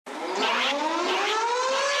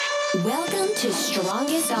Welcome to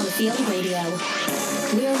Strongest on the Field Radio,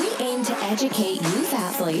 where we aim to educate youth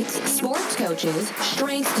athletes, sports coaches,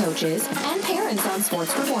 strength coaches, and parents on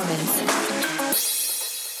sports performance.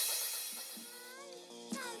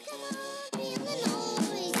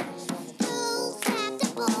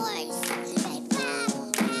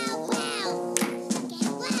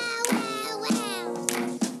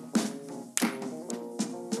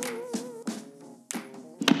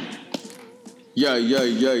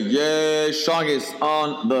 Yeah. Strongest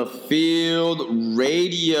on the Field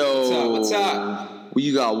Radio. What's up?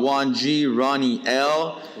 You got Juan G, Ronnie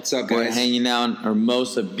L. What's up, guys? We're hanging out on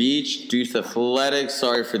Hermosa Beach, Deuce Athletics.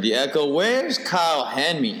 Sorry for the echo. Where's Kyle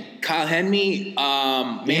Henme? Kyle Henme,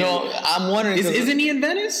 man. You know, I'm wondering. Isn't he in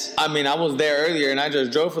Venice? I mean, I was there earlier, and I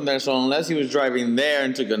just drove from there, so unless he was driving there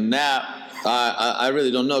and took a nap, I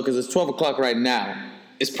really don't know, because it's 12 o'clock right now.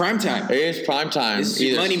 It's prime time. It is prime time. It's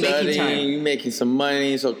either money-making time. Making some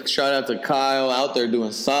money. So shout out to Kyle out there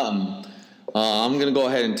doing something. I'm going to go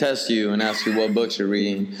ahead and test you and ask you what books you're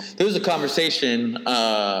reading. There was a conversation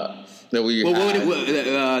that we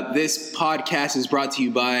had. This podcast is brought to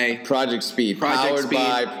you by Project Speed. Powered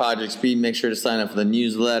by Project Speed. Make sure to sign up for the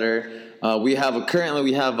newsletter. We have a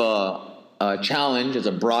challenge. It's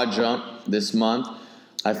a broad jump this month.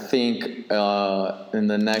 I think in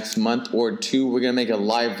the next month or two, we're going to make a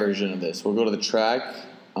live version of this. We'll go to the track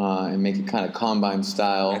and make it kind of combine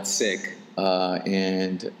style. That's sick.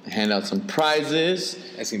 And hand out some prizes.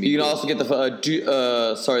 That's going to be You can cool. also get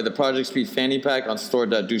the Project Speed fanny pack on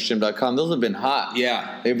store.douchegym.com. Those have been hot.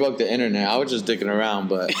 Yeah. They broke the internet. I was just dicking around,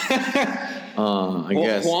 but I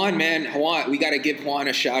guess. Juan, we got to give Juan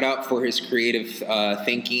a shout out for his creative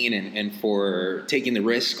thinking and for taking the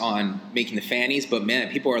risk on making the fannies. But man,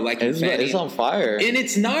 people are liking the fanny. It's on fire. And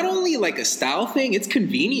it's not only like a style thing; it's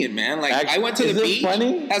convenient, man. Like I went to the beach,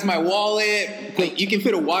 has my wallet. Like, you can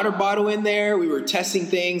fit a water bottle in there. We were testing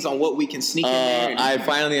things on what we can sneak in there. I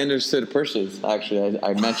finally understood purses. Actually,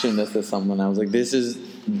 I mentioned this to someone. I was like, "This is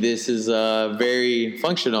very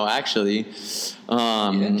functional." Actually,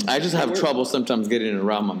 I just have trouble sometimes getting it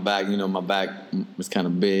around my back. You know, my back is kind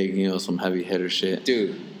of big. You know, some heavy hitter shit.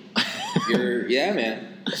 Dude, man,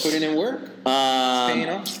 putting in work. Paying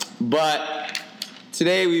off. But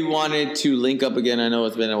today we wanted to link up again. I know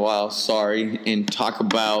it's been a while. Sorry, and talk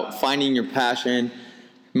about finding your passion.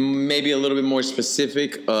 Maybe a little bit more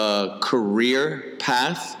specific career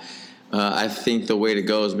path. I think the way to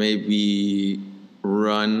go is maybe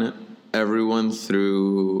run everyone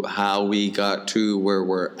through how we got to where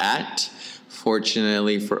we're at.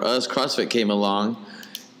 Fortunately for us, CrossFit came along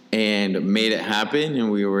and made it happen, and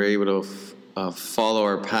we were able to follow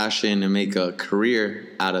our passion and make a career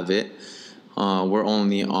out of it. We're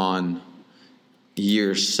only on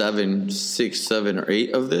year 6, 7, or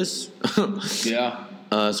 8 of this. Yeah.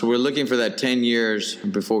 So we're looking for that 10 years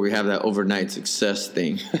before we have that overnight success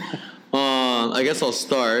thing. I guess I'll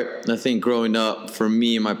start. I think growing up, for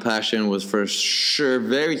me, my passion was for sure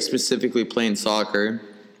very specifically playing soccer.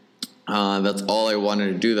 That's all I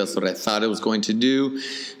wanted to do. That's what I thought I was going to do.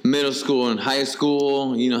 Middle school and high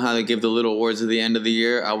school, you know how they give the little awards at the end of the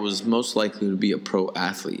year? I was most likely to be a pro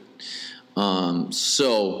athlete.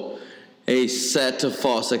 So a set of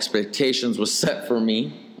false expectations was set for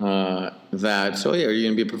me. You're going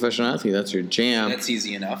to be a professional athlete. That's your jam. That's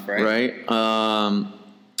easy enough, right? Right.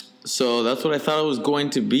 So that's what I thought it was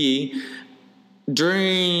going to be.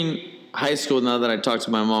 During high school, now that I talked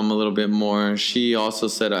to my mom a little bit more, she also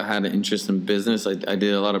said I had an interest in business. I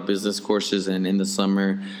did a lot of business courses, and in the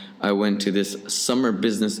summer, I went to this Summer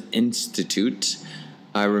Business Institute.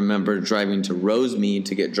 I remember driving to Rosemead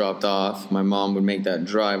to get dropped off. My mom would make that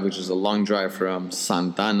drive, which is a long drive from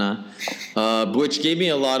Santana, which gave me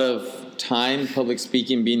a lot of time, public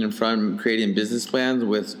speaking, being in front, creating business plans,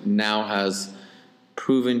 which now has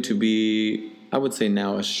proven to be, I would say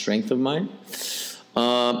now, a strength of mine.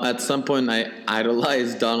 At some point, I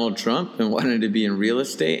idolized Donald Trump and wanted to be in real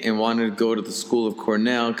estate and wanted to go to the School of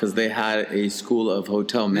Cornell because they had a school of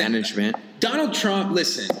hotel management. Donald Trump,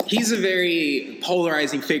 listen, he's a very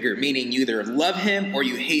polarizing figure, meaning you either love him or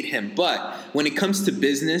you hate him. But when it comes to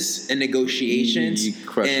business and negotiations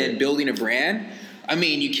and building a brand, I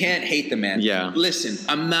mean, you can't hate the man. Yeah. Listen,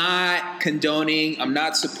 I'm not condoning, I'm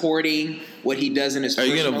not supporting what he does in his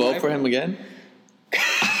personal life. Are you going to vote for him again?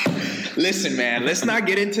 Listen, man, let's not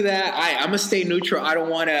get into that. I'm gonna stay neutral. I don't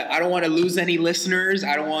want to lose any listeners.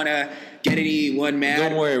 I don't want to get anyone mad.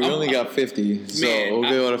 Don't worry, we only got 50, so we'll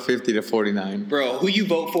go to 50 to 49. Bro, who you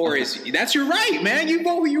vote for that's your right, man. You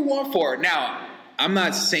vote who you want for. Now, I'm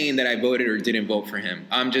not saying that I voted or didn't vote for him.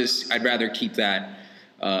 I'd rather keep that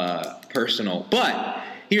personal. But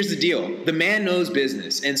here's the deal. The man knows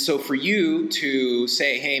business. And so for you to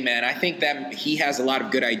say, hey, man, I think that he has a lot of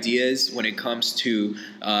good ideas when it comes to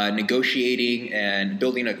negotiating and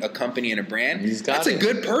building a company and a brand. That's a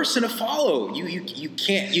good person to follow. You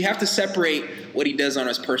can't. You have to separate what he does on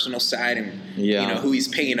his personal side and who he's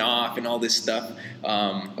paying off and all this stuff.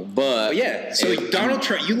 But yeah. So Donald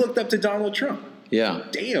Trump, you looked up to Donald Trump. Yeah.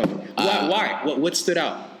 Damn. Why? What stood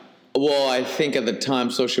out? Well, I think at the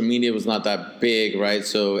time social media was not that big, right?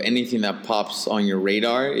 So anything that pops on your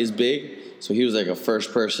radar is big. So he was like a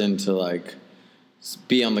first person to like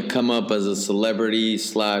be on the come up as a celebrity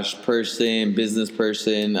 / person, business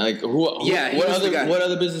person. Like what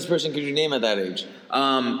other business person could you name at that age?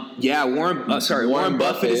 Warren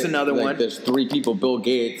Buffett is another one. There's 3 people: Bill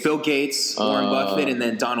Gates, Warren Buffett, and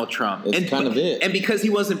then Donald Trump. It's kind of it. And because he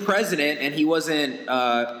wasn't president and he wasn't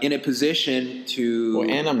in a position to. Well,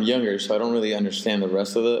 and I'm younger, so I don't really understand the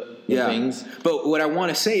rest of the things. But what I want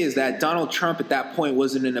to say is that Donald Trump at that point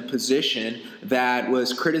wasn't in a position that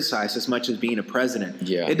was criticized as much as being a president.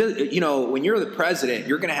 Yeah. It does. When you're the president,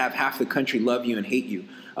 you're going to have half the country love you and hate you.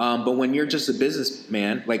 But when you're just a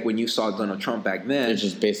businessman, like when you saw Donald Trump back then, it's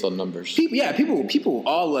just based on numbers. People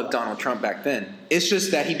all loved Donald Trump back then. It's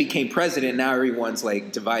just that he became president. Now everyone's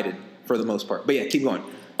like divided for the most part. But yeah, keep going.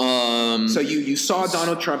 So you saw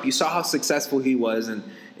Donald Trump. You saw how successful he was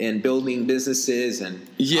in building businesses, and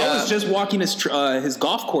I was just walking his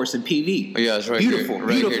golf course in PV. Yeah, it's right beautiful, here,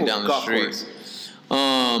 right beautiful here down the golf street.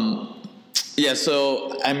 Course. Yeah.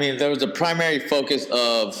 So I mean, there was a primary focus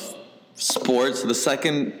of sports. The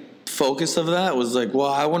second focus of that was like,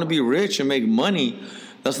 well, I want to be rich and make money.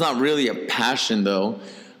 That's not really a passion, though.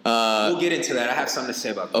 We'll get into that. I have something to say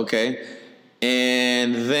about that. Okay.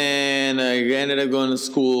 And then I ended up going to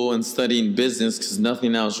school and studying business because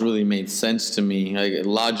nothing else really made sense to me. Like,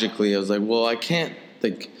 logically, I was like, well, I can't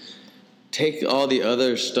take all the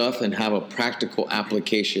other stuff and have a practical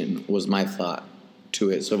application was my thought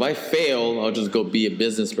to it. So if I fail, I'll just go be a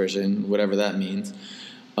business person, whatever that means.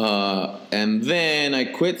 And then I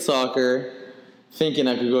quit soccer thinking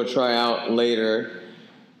I could go try out later.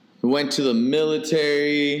 Went to the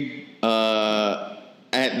military.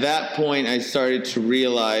 At that point, I started to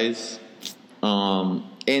realize,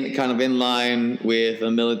 in line with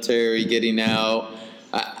the military, getting out.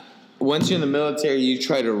 Once you're in the military, you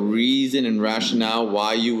try to reason and rationale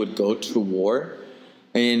why you would go to war.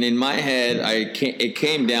 And in my head, it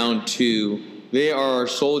came down to there are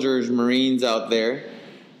soldiers, Marines out there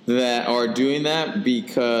that are doing that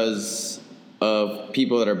because of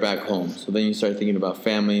people that are back home. So then you start thinking about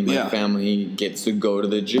family. My family gets to go to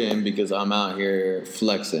the gym because I'm out here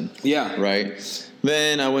flexing. Yeah. Right?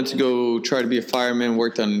 Then I went to go try to be a fireman,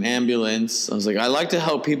 worked on an ambulance. I was like, I like to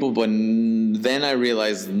help people, but then I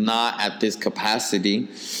realized not at this capacity,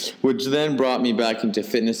 which then brought me back into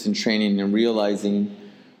fitness and training and realizing,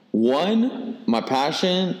 one, my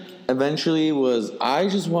passion eventually was I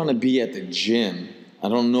just want to be at the gym. I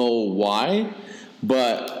don't know why,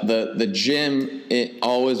 but the gym, it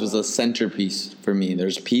always was a centerpiece for me.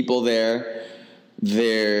 There's people there.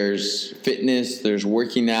 There's fitness, there's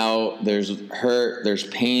working out, there's hurt, there's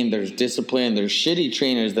pain, there's discipline, there's shitty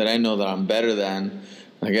trainers that I know that I'm better than.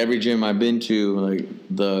 Like every gym I've been to, like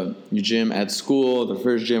the gym at school, the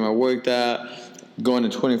first gym I worked at, going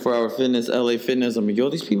to 24-hour fitness, LA Fitness, I'm like,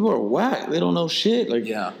 yo, these people are whack. They don't know shit. Like,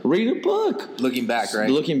 read a book. Looking back, right?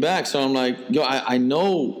 Looking back. So I'm like, yo, I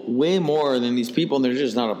know way more than these people, and they're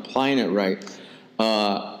just not applying it right.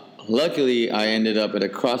 Luckily, I ended up at a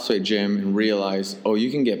CrossFit gym and realized, oh,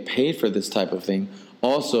 you can get paid for this type of thing.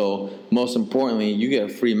 Also, most importantly, you get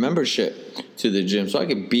a free membership to the gym, so I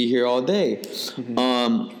could be here all day.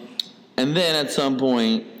 Mm-hmm. And then at some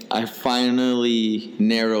point, I finally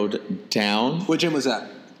narrowed down. What gym was that?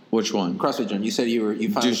 Which one? CrossFit gym. You said you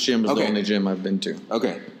finally... Juice Gym was the only gym I've been to.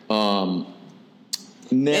 Okay.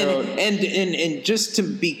 Narrowed. And just to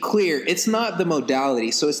be clear, it's not the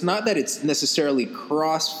modality. So it's not that it's necessarily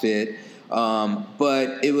CrossFit,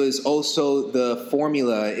 but it was also the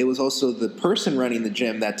formula. It was also the person running the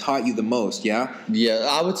gym that taught you the most, yeah? Yeah,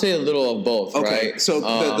 I would say a little of both, right? So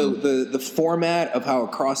the format of how a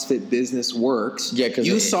CrossFit business works,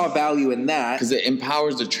 you saw value in that. Because it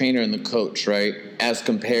empowers the trainer and the coach, right? As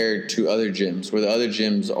compared to other gyms, where the other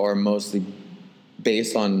gyms are mostly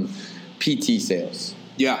based on PT sales.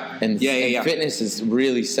 Yeah. And fitness is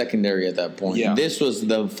really secondary at that point. Yeah. This was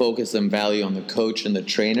the focus and value on the coach and the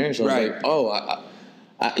trainer. So I was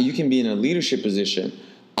like, you can be in a leadership position.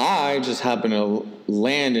 I just happened to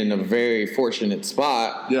land in a very fortunate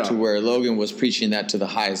spot to where Logan was preaching that to the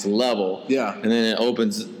highest level. Yeah. And then it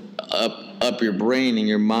opens up your brain and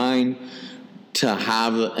your mind to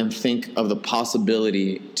have and think of the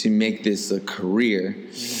possibility to make this a career.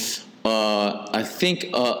 I think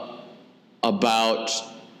about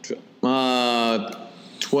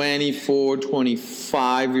 24,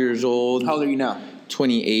 25 years old. How old are you now?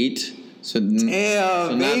 28. So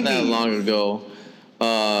not that long ago.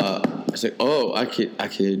 I was like, oh, I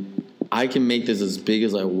can make this as big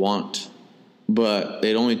as I want. But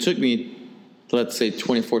it only took me, let's say,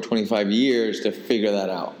 24, 25 years to figure that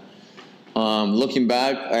out. Looking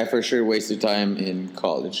back, I for sure wasted time in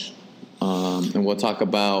college. And we'll talk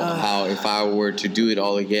about how if I were to do it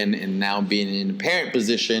all again and now being in a parent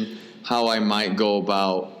position, how I might go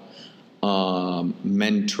about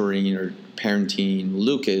mentoring or parenting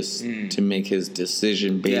Lucas to make his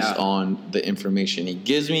decision based on the information he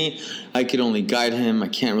gives me. I can only guide him. I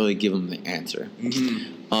can't really give him the answer.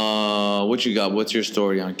 What you got? What's your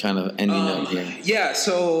story on kind of ending up here? Yeah,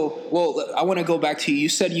 so, I want to go back to you. You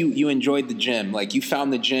said you enjoyed the gym. Like, you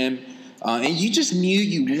found the gym, and you just knew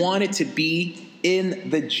you wanted to be in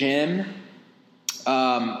the gym.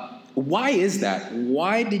 Why is that?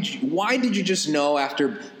 Why did you just know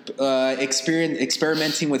after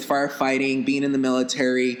experimenting with firefighting, being in the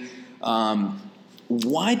military,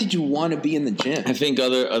 why did you want to be in the gym? I think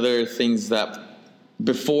other things that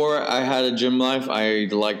before I had a gym life, I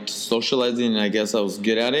liked socializing, and I guess I was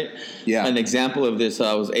good at it. Yeah. An example of this,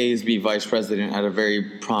 I was ASB vice president at a very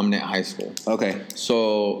prominent high school. Okay.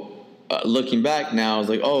 So looking back now, I was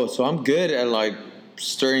like, oh, so I'm good at like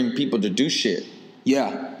stirring people to do shit.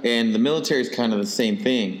 Yeah. And the military is kind of the same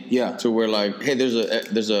thing. Yeah. So we're like, hey, there's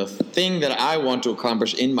a thing that I want to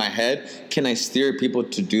accomplish in my head. Can I steer people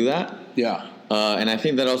to do that? Yeah. And I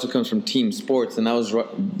think that also comes from team sports, and that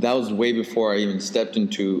was way before I even stepped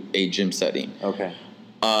into a gym setting. Okay.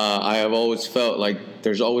 I have always felt like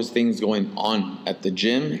there's always things going on at the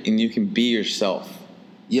gym, and you can be yourself.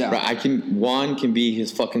 Yeah. Right? Juan can be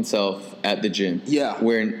his fucking self at the gym. Yeah.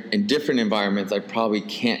 Where in different environments, I probably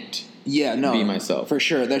can't. Yeah, no, be myself. For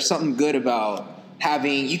sure. There's something good about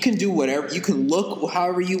you can do whatever, you can look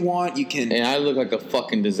however you want, you can. And I look like a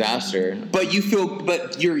fucking disaster. But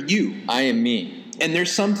you're you. I am me. And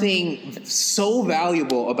there's something so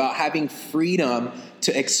valuable about having freedom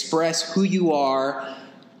to express who you are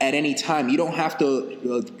at any time. You don't have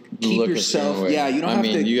to keep look yourself. Yeah, you don't have to.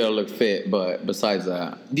 I mean, you gotta look fit, but besides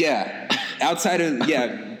that. Yeah. Outside of,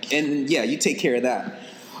 you take care of that.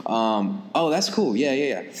 That's cool.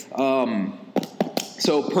 Yeah.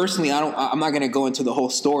 So personally, I'm not going to go into the whole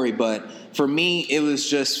story, but for me, it was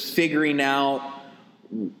just figuring out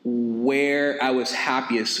where I was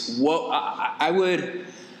happiest. What I would.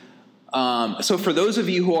 So for those of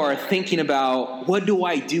you who are thinking about what do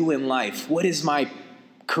I do in life? What is my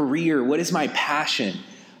career? What is my passion?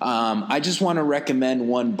 I just want to recommend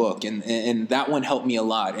one book, and that one helped me a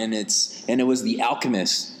lot, and it was The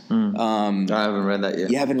Alchemist. I haven't read that yet.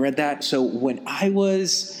 You haven't read that? So when I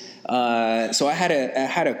was, I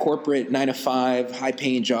had a corporate 9-to-5, high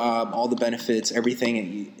paying job, all the benefits,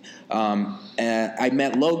 everything. And I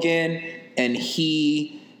met Logan, and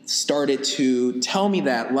he started to tell me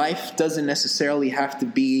that life doesn't necessarily have to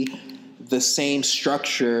be the same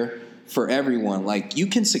structure for everyone. Like, you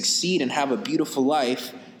can succeed and have a beautiful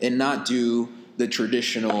life and not do the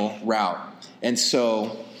traditional route. And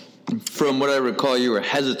so, from what I recall, you were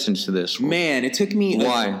hesitant to this. Man, it took me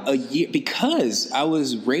a year because I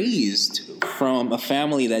was raised from a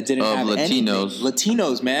family that didn't have Latinos. Anything.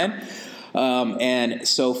 Latinos, man. And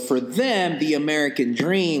so for them, the American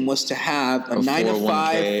dream was to have a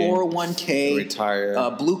 9-to-5, 401k, retire,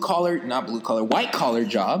 white collar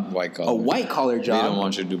job. A white collar job. They don't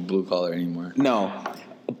want you to do blue collar anymore. No.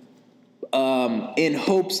 In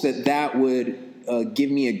hopes that would give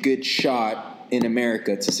me a good shot in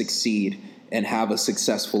America to succeed and have a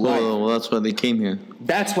successful life. Well, that's why they came here.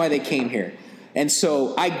 That's why they came here. And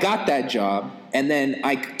so I got that job, and then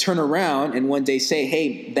I turn around and one day say,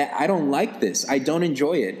 hey, I don't like this. I don't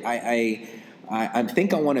enjoy it. I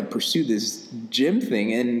think I want to pursue this gym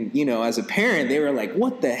thing. And, as a parent, they were like,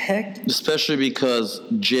 what the heck? Especially because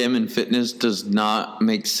gym and fitness does not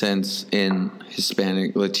make sense in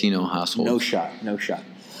Hispanic, Latino households. No shot.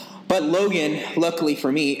 But Logan, luckily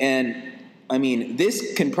for me, and I mean,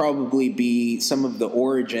 this can probably be some of the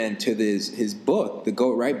origin to his book, the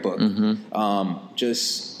Go Right book. Mm-hmm.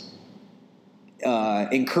 Just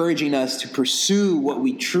encouraging us to pursue what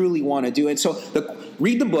we truly want to do. And so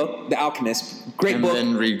read the book, The Alchemist. Great book. And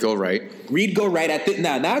then read Go Right. Read Go Right.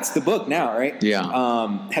 Now, that's the book now, right?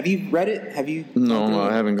 Yeah. Have you read it? Have you? No,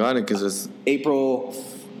 I haven't got it because it's April.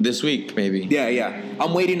 This week, maybe. Yeah.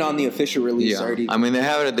 I'm waiting on the official release already. I mean, they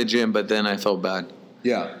have it at the gym, but then I felt bad.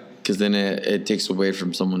 Yeah. Because then it takes away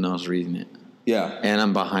from someone else reading it. Yeah. And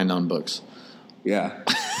I'm behind on books. Yeah.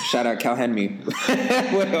 Shout out Cal Henry.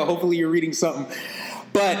 Well, hopefully you're reading something.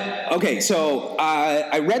 But, okay, so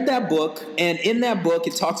I read that book, and in that book,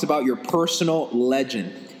 it talks about your personal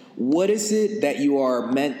legend. What is it that you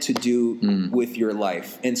are meant to do with your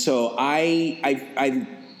life? And so I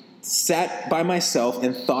sat by myself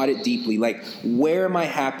and thought it deeply. Like, where am I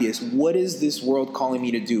happiest? What is this world calling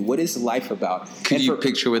me to do? What is life about? Could you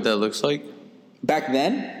picture what that looks like? Back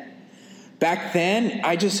then,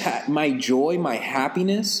 I just had my joy, my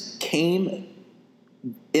happiness came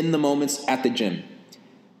in the moments at the gym.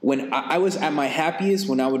 When I was at my happiest,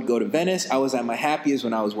 when I would go to Venice, I was at my happiest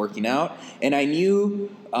when I was working out. And I knew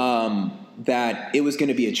that it was going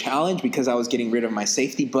to be a challenge because I was getting rid of my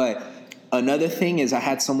safety. But another thing is I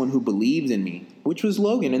had someone who believed in me, which was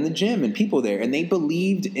Logan in the gym and people there. And they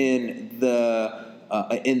believed in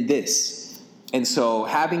in this. And so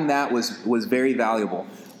having that was very valuable.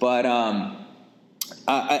 But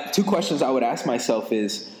two questions I would ask myself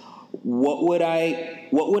is, what would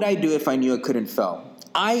I do if I knew I couldn't fail?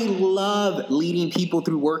 I love leading people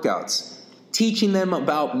through workouts, teaching them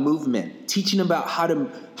about movement, teaching about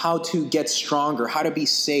how to get stronger, how to be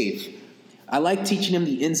safe. I like teaching them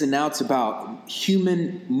the ins and outs about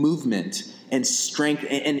human movement and strength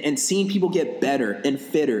and seeing people get better and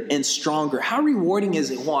fitter and stronger. How rewarding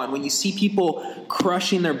is it, Juan, when you see people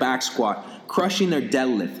crushing their back squat, crushing their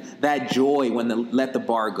deadlift, that joy when they let the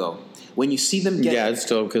bar go? When you see them get... Yeah, it's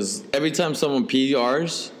dope because every time someone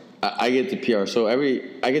PRs... I get the PR. So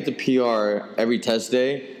I get the PR every test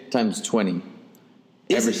day times 20.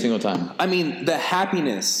 Every single time. I mean, the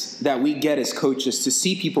happiness that we get as coaches to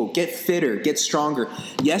see people get fitter, get stronger.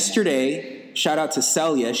 Yesterday, shout out to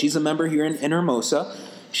Celia. She's a member here in Hermosa.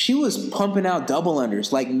 She was pumping out double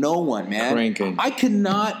unders like no one, man. Cranking. I couldn't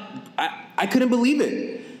believe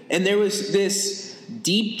it. And there was this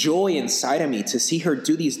deep joy inside of me to see her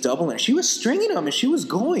do these double unders. She was stringing them and she was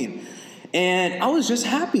going. And I was just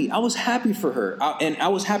happy. I was happy for her. And I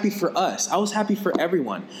was happy for us. I was happy for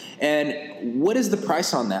everyone. And what is the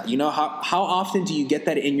price on that? You know, how often do you get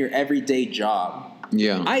that in your everyday job?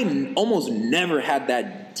 Yeah. I almost never had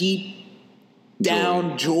that deep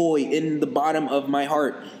down joy in the bottom of my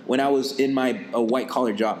heart when I was in my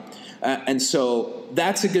white-collar job. And so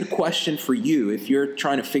that's a good question for you if you're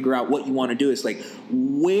trying to figure out what you want to do. Is like,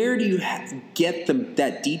 where do you get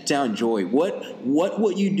that deep down joy? What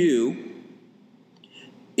would you do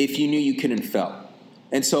if you knew you couldn't fail?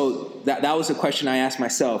 And so that was a question I asked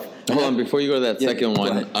myself. Hold on, before you go to that second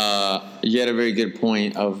one, you had a very good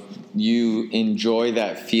point of you enjoy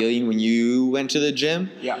that feeling when you went to the gym.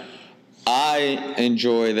 Yeah. I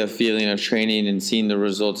enjoy the feeling of training and seeing the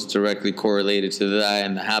results directly correlated to that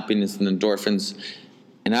and the happiness and endorphins.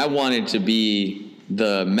 And I wanted to be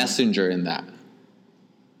the messenger in that.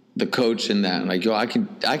 The coach in that, like, yo, I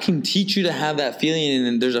can teach you to have that feeling,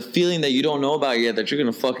 and there's a feeling that you don't know about yet that you're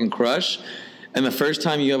gonna fucking crush, and the first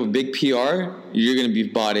time you have a big PR, you're gonna be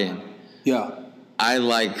bought in. Yeah, I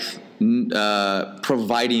like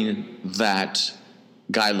providing that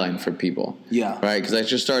guideline for people. Yeah, right, because I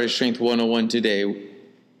just started Strength 101 today.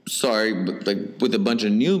 Sorry, but like with a bunch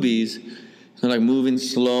of newbies. They're like moving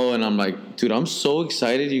slow, and I'm like, dude, I'm so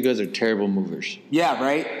excited. You guys are terrible movers. Yeah,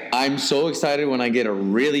 right? I'm so excited when I get a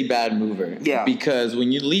really bad mover. Yeah. Because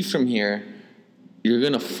when you leave from here, you're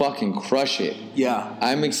going to fucking crush it. Yeah.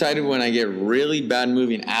 I'm excited when I get really bad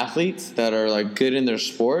moving athletes that are like good in their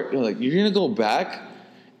sport. You're like, you're going to go back,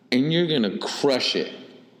 and you're going to crush it.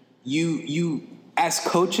 You as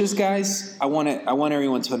coaches, guys, I want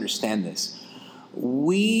everyone to understand this.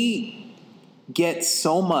 We get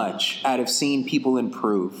so much out of seeing people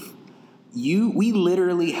improve. We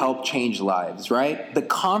literally help change lives, right? The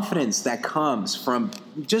confidence that comes from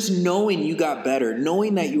just knowing you got better,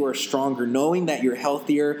 knowing that you are stronger, knowing that you're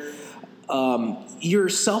healthier, your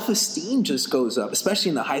self-esteem just goes up, especially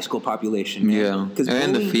in the high school population, man. Yeah,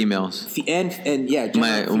 and the females. And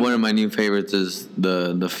yeah, one of my new favorites is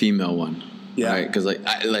the female one. Yeah, right. Because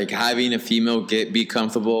like having a female be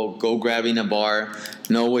comfortable, go grabbing a bar,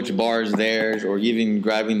 know which bar is theirs, or even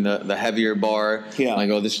grabbing the heavier bar. Yeah, like,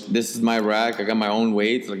 oh, this is my rack. I got my own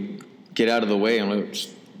weights. Like, get out of the way. I'm like,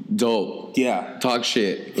 dope. Yeah, talk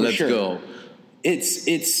shit. Let's go.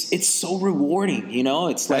 It's so rewarding, you know.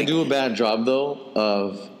 It's like, I do a bad job though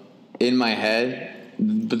of in my head,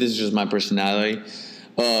 but this is just my personality.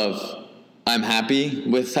 Of I'm happy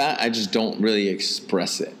with that. I just don't really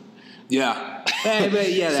express it. Yeah.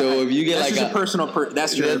 But yeah. So if you get that's like a personal,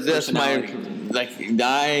 that's your personality.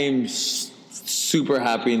 I'm super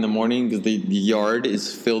happy in the morning because the yard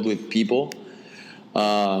is filled with people.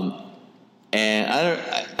 And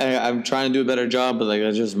I'm trying to do a better job, but like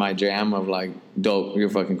that's just my jam of like, dope, you're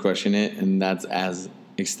fucking crushing it, and that's as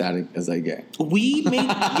ecstatic as I get.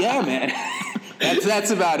 Yeah, man.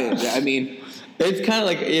 That's about it. I mean, it's kind of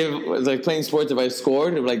like it's like playing sports. If I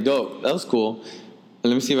scored, it'd be like, dope, that was cool.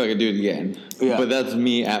 Let me see if I can do it again. Yeah. But that's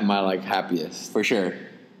me at my like happiest for sure.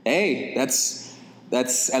 Hey, that's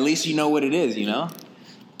at least you know what it is, you know.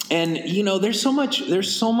 And you know, there's so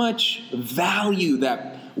much value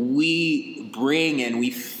that we bring and we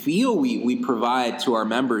feel we provide to our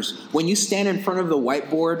members. When you stand in front of the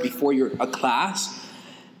whiteboard before a class,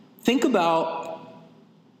 think about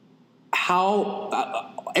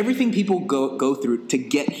how everything people go through to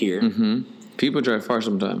get here. Mm-hmm. People drive far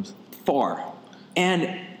sometimes. Far.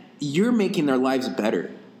 And you're making their lives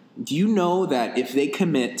better. Do you know that if they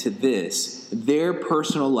commit to this, their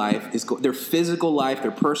personal life their physical life,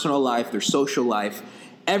 their personal life, their social life,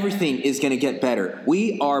 everything is going to get better.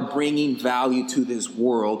 We are bringing value to this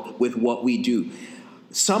world with what we do.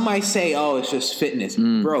 Some might say, oh, it's just fitness.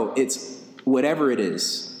 Bro, it's whatever it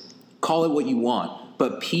is. Call it what you want.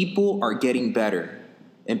 But people are getting better.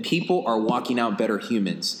 And people are walking out better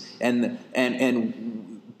humans. And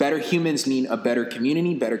better humans mean a better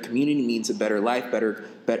community. Better community means a better life. Better,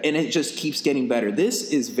 and it just keeps getting better.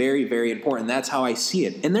 This is very, very important. That's how I see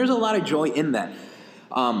it. And there's a lot of joy in that.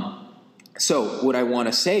 So what I want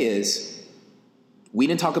to say is, we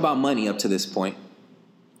didn't talk about money up to this point.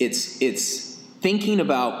 It's thinking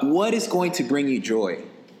about what is going to bring you joy.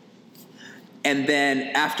 And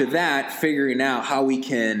then after that, figuring out how we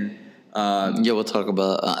can... we'll talk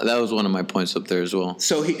about... that was one of my points up there as well.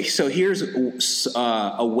 So here's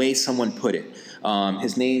a way someone put it.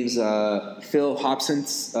 His name's Phil Hobson.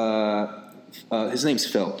 His name's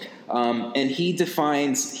Phil. And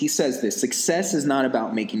he says this: success is not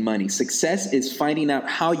about making money. Success is finding out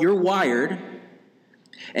how you're wired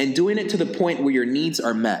and doing it to the point where your needs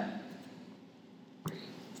are met.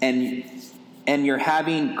 And you're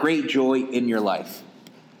having great joy in your life.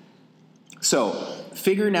 So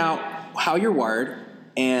figuring out how you're wired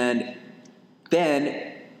and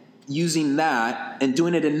then using that and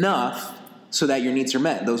doing it enough so that your needs are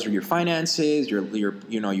met. Those are your finances, your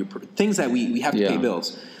things that we have to pay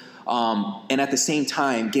bills. And at the same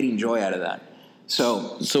time, getting joy out of that.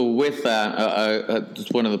 So with that,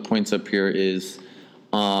 just one of the points up here is,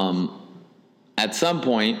 at some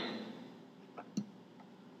point,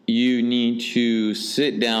 you need to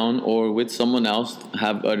sit down or with someone else,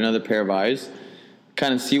 have another pair of eyes,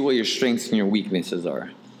 kind of see what your strengths and your weaknesses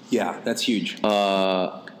are. Yeah, that's huge.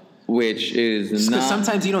 Which is not...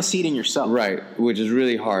 sometimes you don't see it in yourself. Right, which is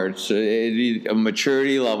really hard. So it needs a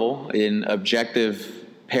maturity level in objective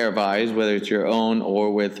pair of eyes, whether it's your own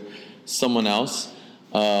or with someone else,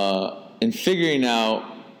 and figuring out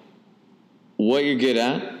what you're good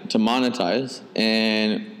at to monetize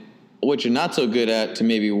and what you're not so good at to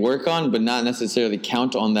maybe work on, but not necessarily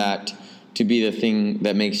count on that to be the thing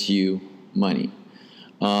that makes you money.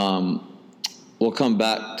 We'll come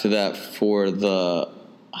back to that for the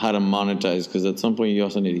how to monetize, because at some point you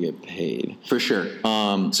also need to get paid. For sure.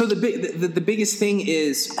 So the biggest thing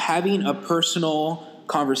is having a personal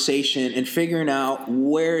conversation and figuring out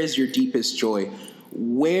where is your deepest joy.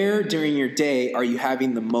 Where during your day are you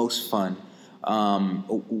having the most fun?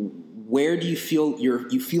 Where do you feel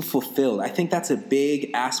you feel fulfilled? I think that's a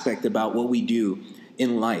big aspect about what we do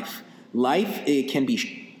in life. Life, it can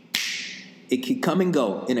come and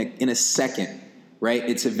go in a second, right?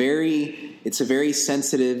 It's a very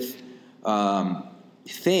sensitive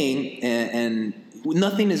thing, and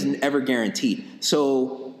nothing is ever guaranteed.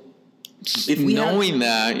 So if we knowing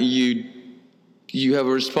that, you have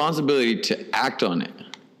a responsibility to act on it.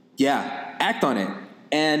 Yeah, act on it.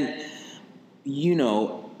 And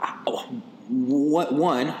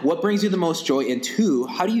what brings you the most joy, and two,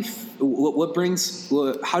 how do you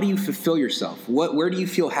fulfill yourself? Where do you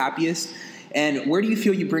feel happiest, and where do you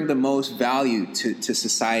feel you bring the most value to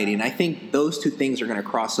society? And I think those two things are going to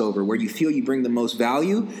cross over. Where you feel you bring the most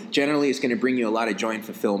value, generally it's going to bring you a lot of joy and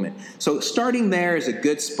fulfillment. So starting there is a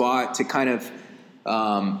good spot to kind of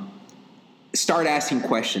start asking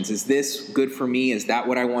questions. Is this good for me? Is that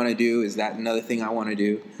what I want to do? Is that another thing I want to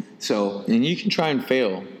do? So, and you can try and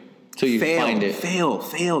fail till you find it.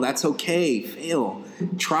 Fail. That's okay. Fail.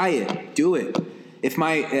 Try it. Do it. If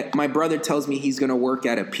my brother tells me he's going to work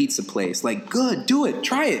at a pizza place, like, good, do it.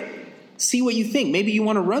 Try it. See what you think. Maybe you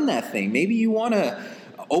want to run that thing. Maybe you want to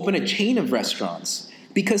open a chain of restaurants.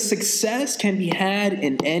 Because success can be had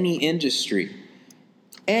in any industry.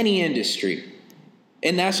 Any industry.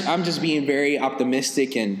 And I'm just being very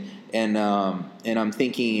optimistic and I'm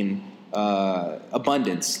thinking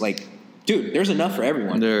abundance. Like, Dude, there's enough for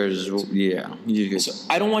everyone. So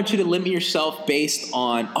I don't want you to limit yourself based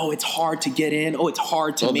on, it's hard to get in. It's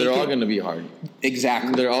hard to make it. They're all going to be hard.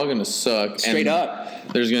 Exactly. They're all going to suck. Straight up.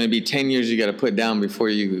 There's going to be 10 years you got to put down before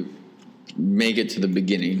you make it to the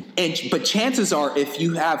beginning. But chances are, if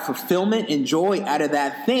you have fulfillment and joy out of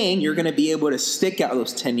that thing, you're going to be able to stick out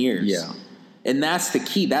those 10 years. Yeah. And that's the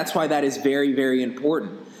key. That's why that is very, very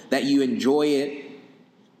important, that you enjoy it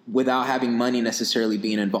without having money necessarily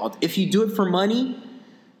being involved. If you do it for money,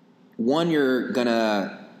 one, you're going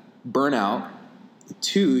to burn out.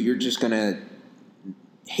 Two, you're just going to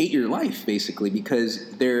hate your life, basically,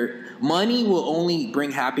 because money will only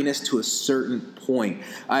bring happiness to a certain point.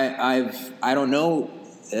 I've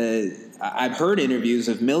heard interviews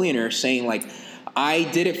of millionaires saying, like, I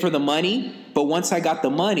did it for the money, but once I got the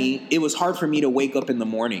money, it was hard for me to wake up in the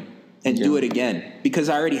morning and do it again because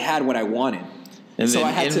I already had what I wanted. And so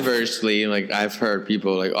then inversely, like, I've heard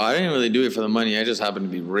people like, I didn't really do it for the money. I just happen to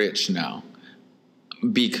be rich now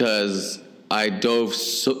because I dove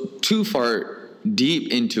too far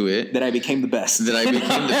deep into it that I became the best.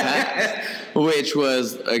 Which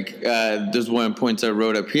was like, there's one of the points I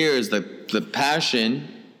wrote up here is that the passion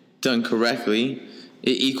done correctly,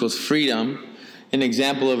 it equals freedom. An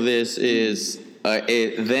example of this is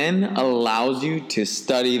it then allows you to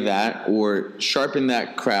study that or sharpen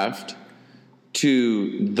that craft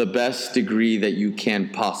to the best degree that you can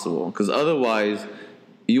possible, because otherwise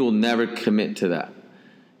you will never commit to that.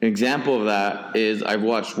 An example of that is I've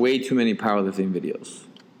watched way too many powerlifting videos,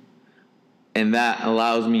 and that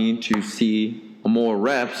allows me to see more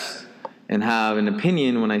reps and have an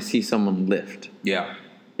opinion when I see someone lift. Yeah.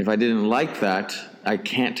 If I didn't like that, I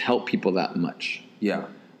can't help people that much. Yeah.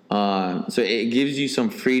 So it gives you some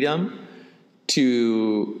freedom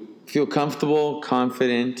to feel comfortable,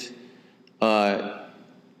 confident,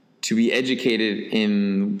 to be educated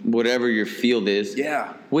in whatever your field is.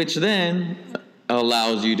 Yeah. Which then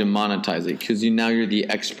allows you to monetize it because now you're the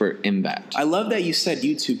expert in that. I love that you said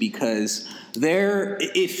YouTube because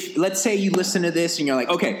if let's say you listen to this and you're like,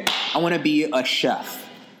 okay, I want to be a chef.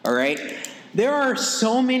 All right. There are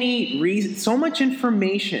so much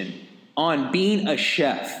information on being a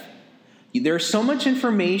chef. There's so much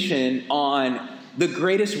information on the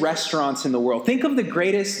greatest restaurants in the world. Think of the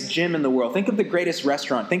greatest gym in the world. Think of the greatest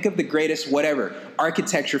restaurant. Think of the greatest whatever,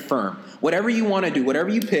 architecture firm. Whatever you want to do, whatever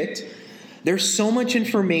you picked. There's so much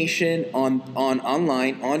information on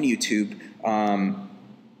online, on YouTube.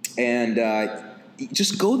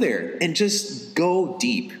 Just go there and just go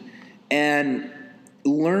deep. And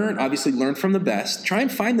learn from the best. Try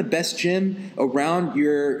and find the best gym around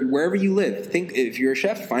wherever you live. Think if you're a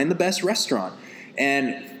chef, find the best restaurant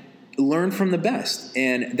and learn from the best.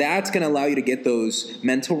 And that's going to allow you to get those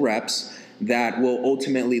mental reps that will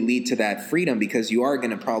ultimately lead to that freedom because you are going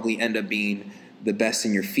to probably end up being the best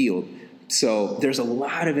in your field. So there's a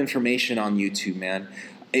lot of information on YouTube, man.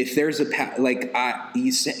 If there's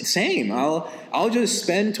same, I'll just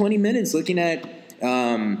spend 20 minutes looking at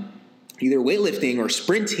either weightlifting or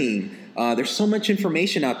sprinting. There's so much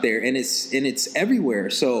information out there, and it's everywhere.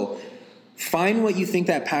 So find what you think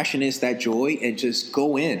that passion is, that joy, and just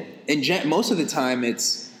go in. And most of the time,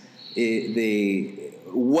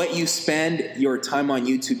 what you spend your time on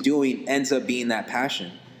YouTube doing ends up being that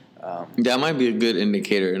passion. That might be a good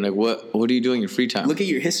indicator. Like, what do you do in your free time? Look at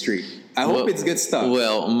your history. I hope it's good stuff.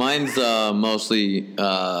 Well, mine's mostly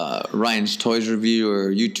Ryan's Toys Review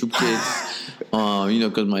or YouTube Kids.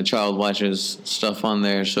 Because my child watches stuff on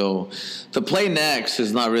there. So the Play Next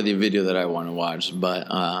is not really a video that I want to watch. But,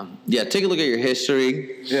 take a look at your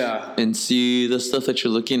history. Yeah. And see the stuff that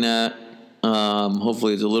you're looking at.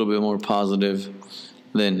 Hopefully it's a little bit more positive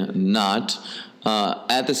than not.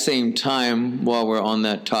 At the same time, while we're on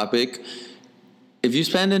that topic, if you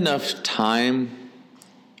spend enough time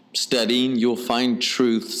studying, you'll find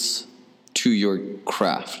truths to your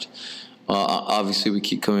craft. Obviously, we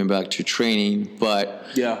keep coming back to training, but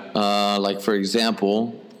for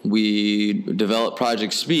example, we developed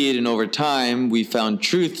Project Speed, and over time, we found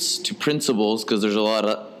truths to principles because there's a lot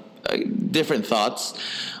of different thoughts,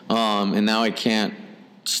 and now I can't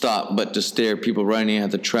stop but to stare at people running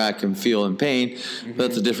at the track and feel in pain. Mm-hmm.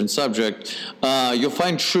 That's a different subject. You'll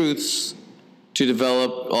find truths to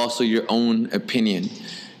develop also your own opinion.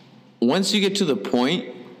 Once you get to the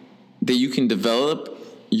point that you can develop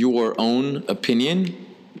your own opinion,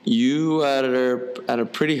 you are at a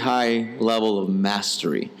pretty high level of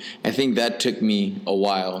mastery. I think that took me a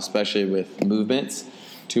while, especially with movements,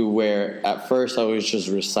 to where at first I was just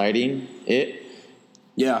reciting it.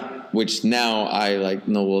 Yeah. Which now I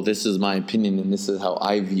this is my opinion and this is how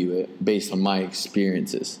I view it based on my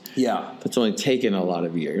experiences. Yeah. That's only taken a lot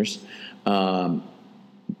of years. But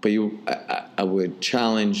I would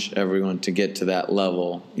challenge everyone to get to that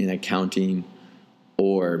level in accounting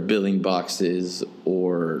or billing boxes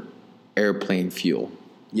or airplane fuel,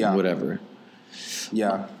 whatever.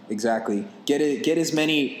 Yeah, exactly. Get as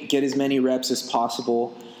many reps as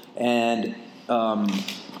possible, and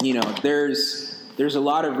there's a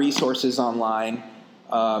lot of resources online.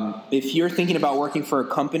 If you're thinking about working for a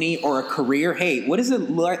company or a career, hey, what is it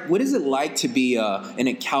like to be an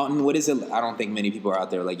accountant? What is it? I don't think many people are out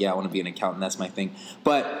there like, I want to be an accountant. That's my thing.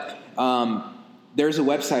 But there's a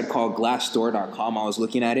website called Glassdoor.com. I was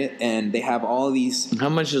looking at it, and they have all of these. How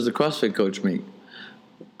much does a CrossFit coach make?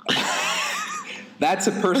 That's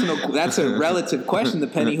a relative question,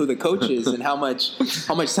 depending who the coach is and how much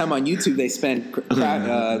time on YouTube they spend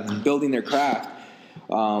building their craft.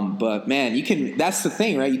 But man, that's the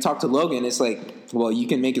thing, right? You talk to Logan, it's like, well, you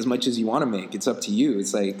can make as much as you want to make. It's up to you.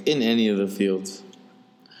 It's like in any of the fields.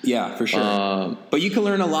 Yeah, for sure. But you can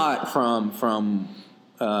learn a lot from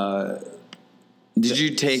did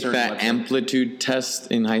you take that amplitude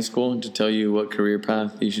test in high school to tell you what career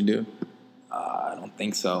path you should do? I don't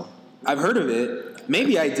think so. I've heard of it.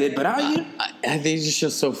 Maybe I did, but I think it's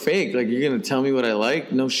just so fake. Like, you're going to tell me what I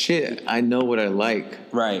like? No shit. I know what I like.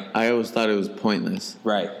 Right. I always thought it was pointless.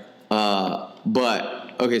 Right.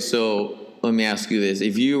 But, okay, so let me ask you this.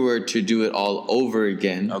 If you were to do it all over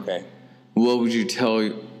again, okay, what would you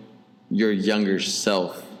tell your younger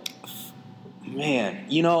self? Man,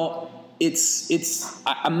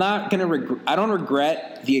 I'm not going to I don't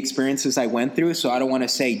regret the experiences I went through, so I don't want to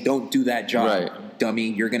say, don't do that job. Right. Dummy,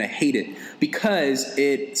 you're going to hate it, because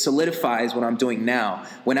it solidifies what I'm doing now.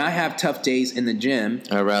 When I have tough days in the gym,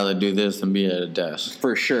 I'd rather do this than be at a desk.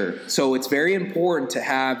 For sure. So it's very important to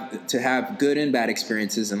have good and bad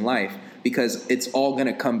experiences in life, because it's all going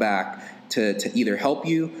to come back to either help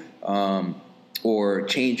you or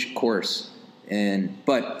change course.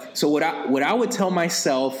 So what I would tell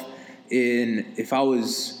myself if I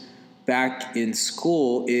was back in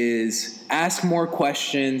school is ask more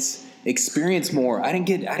questions, experience more. I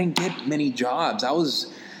didn't get many jobs. I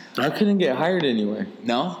couldn't get hired anywhere.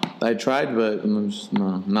 No? I tried, but I'm just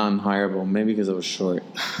non-hireable. Maybe because I was short.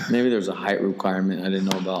 Maybe there's a height requirement I didn't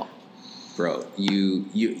know about. Bro,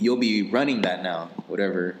 you'll be running that now,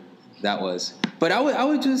 whatever that was. But I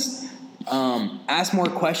would just ask more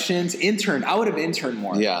questions. Intern. I would have interned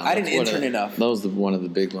more. Yeah, I didn't intern enough. That was one of the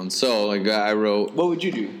big ones. So, like, I wrote. What would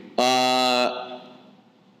you do?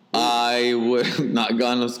 I would not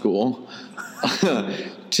gone to school.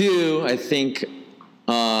 2, I think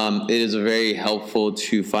it is very helpful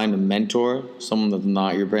to find a mentor, someone that's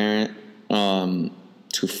not your parent, to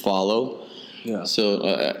follow. Yeah.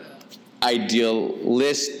 So,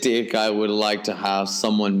 idealistic, I would like to have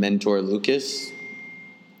someone mentor Lucas,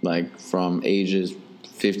 like from ages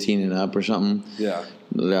 15 and up or something. Yeah.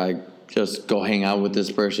 Like, just go hang out with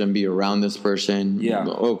this person, be around this person. Yeah.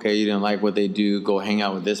 Okay, you didn't like what they do, go hang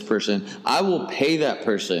out with this person. I will pay that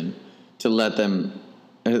person to let them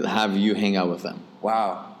have you hang out with them.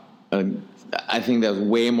 Wow. I think that's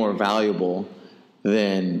way more valuable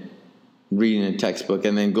than reading a textbook,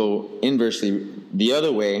 and then go inversely the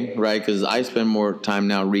other way, right? Because I spend more time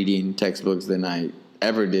now reading textbooks than I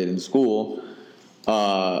ever did in school.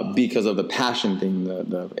 Because of the passion thing,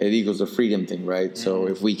 the it equals the freedom thing, right? Mm-hmm. So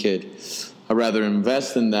if we could, I'd rather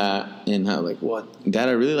invest in that and have like, what? Dad,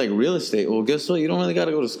 I really like real estate. Well, guess what? You don't really got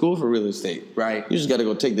to go to school for real estate. Right. You just got to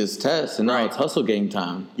go take this test, and now it's hustle game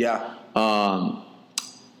time. Yeah.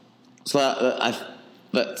 So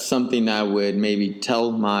that's something I would maybe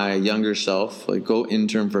tell my younger self, like, go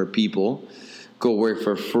intern for people, go work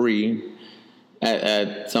for free.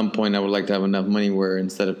 At some point, I would like to have enough money where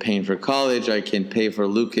instead of paying for college, I can pay for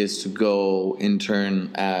Lucas to go intern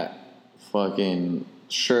at fucking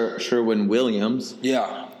Sherwin-Williams.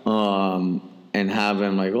 Yeah. And have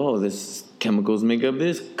him like, oh, this chemicals make up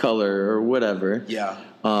this color or whatever. Yeah.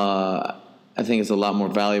 I think it's a lot more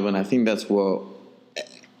valuable, and I think that's what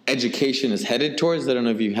education is headed towards. I don't know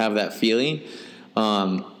if you have that feeling.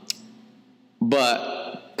 But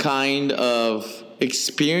kind of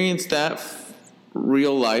experience that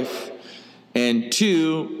real life, and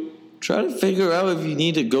 2, try to figure out if you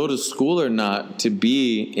need to go to school or not to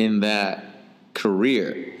be in that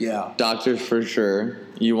career. Yeah. Doctors for sure.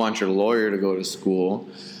 You want your lawyer to go to school.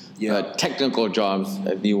 Yeah. Technical jobs,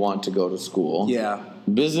 you want to go to school. Yeah.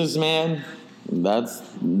 Businessman,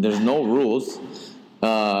 there's no rules.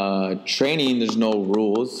 Training, there's no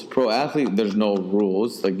rules. Pro athlete, there's no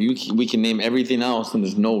rules. Like we can name everything else, and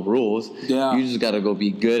there's no rules. Yeah. You just got to go be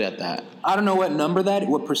good at that. I don't know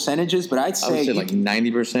what percentages, but I'd say, I would say like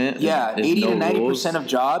 90%. Yeah, 80 to 90% of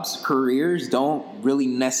jobs, careers don't really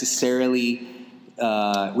necessarily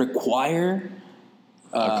require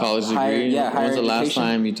a college degree. When was the last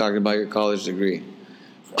time you talked about your college degree?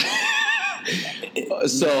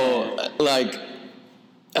 So, like,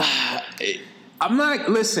 I'm not.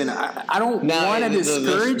 Listen, I don't want to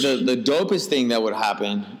discourage. The dopest thing that would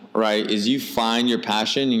happen, right, is you find your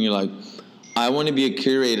passion and you're like, I want to be a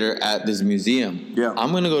curator at this museum. Yeah.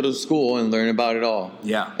 I'm going to go to school and learn about it all.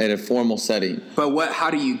 Yeah. At a formal setting. But how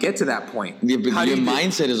do you get to that point? Yeah, but your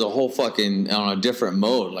mindset is a whole fucking on a different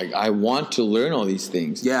mode. Like, I want to learn all these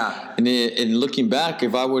things. Yeah. And looking back,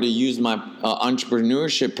 if I were to use my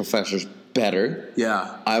entrepreneurship professors better,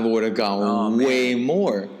 yeah, I would have gone way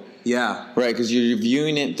more. Yeah. Right, because you're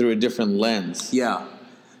viewing it through a different lens. Yeah.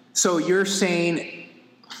 So you're saying,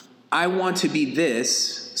 I want to be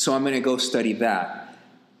this, so I'm going to go study that.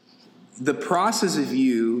 The process of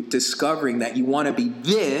you discovering that you want to be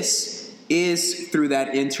this is through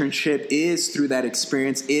that internship, is through that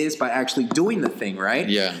experience, is by actually doing the thing, right?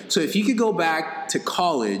 Yeah. So if you could go back to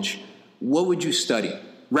college, what would you study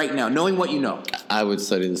right now, knowing what you know? I would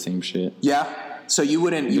study the same shit. Yeah? So you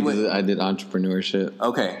wouldn't... I did entrepreneurship.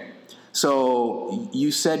 Okay. So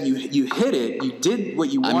you said you hit it. You did what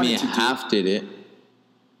you wanted to do. Half did it.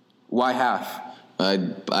 Why half?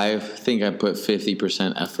 I think I put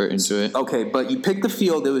 50% effort into it. Okay, but you picked the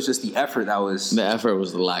field. It was just the effort that was... The effort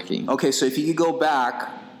was lacking. Okay, so if you could go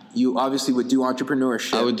back, you obviously would do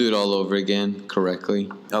entrepreneurship. I would do it all over again,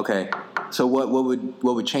 correctly. Okay. So what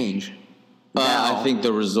would change? I think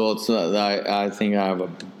the results, I think I have a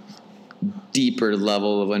deeper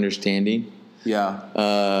level of understanding. Yeah.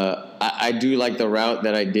 I do like the route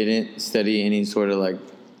that I didn't study any sort of like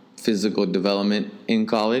physical development in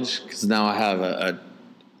college, because now I have a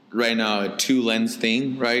 2-lens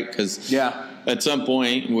thing, right? Because at some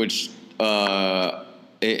point, which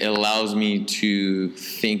it allows me to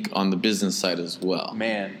think on the business side as well.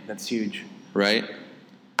 Man, that's huge. Right?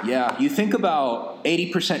 Yeah, you think about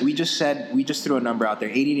 80%. We just threw a number out there.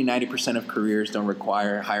 80 to 90% of careers don't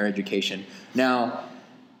require higher education. Now,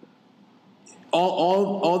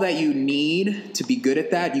 all that you need to be good at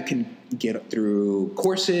that, you can get through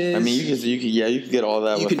courses. I mean, you can get all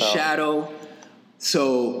that. You can shadow.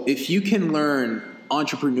 So if you can learn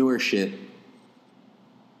entrepreneurship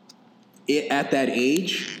at that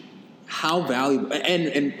age, how valuable,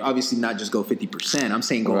 and obviously not just go 50%. I'm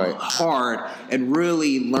saying go hard and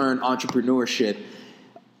really learn entrepreneurship.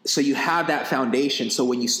 So you have that foundation. So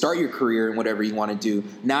when you start your career in whatever you want to do,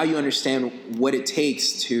 now you understand what it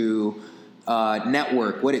takes to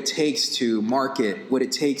network, what it takes to market, what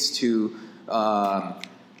it takes to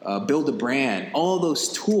build a brand. All those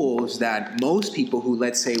tools that most people who,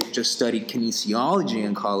 let's say, just studied kinesiology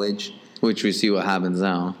in college, which we see what happens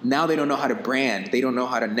now. Now they don't know how to brand. They don't know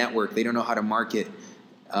how to network. They don't know how to market.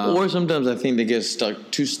 Or sometimes I think they get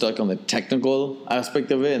too stuck on the technical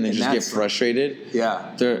aspect of it, and they just get frustrated.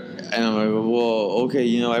 Yeah. And I'm like, well, okay,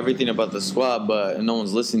 you know everything about the squat, but no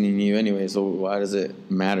one's listening to you anyway, so why does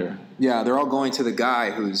it matter? Yeah, they're all going to the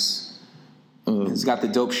guy who's got the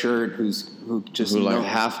dope shirt, who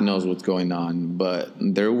half knows what's going on, but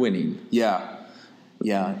they're winning. Yeah.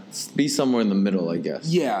 Yeah. Be somewhere in the middle, I guess.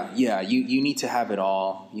 Yeah. You need to have it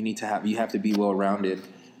all. You have to be well rounded.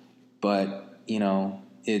 But, you know,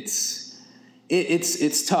 it's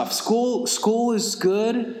tough. School is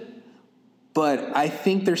good, but I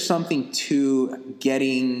think there's something to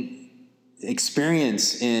getting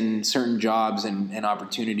experience in certain jobs and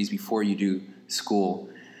opportunities before you do school.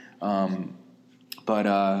 One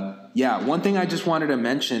thing I just wanted to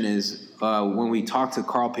mention is when we talked to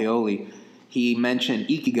Carl Paoli, he mentioned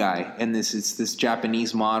Ikigai, and this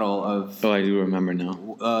Japanese model of... Oh, I do remember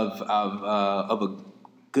now. Of a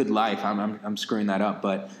good life. I'm screwing that up,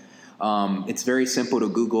 but it's very simple to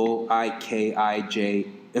Google. Ikigai,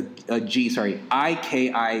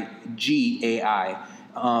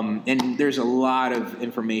 and there's a lot of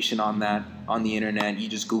information on that on the internet. You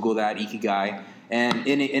just Google that Ikigai, and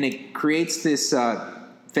it creates this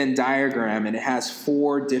Venn diagram, and it has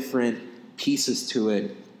 4 different pieces to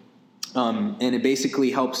it. And it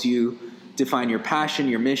basically helps you define your passion,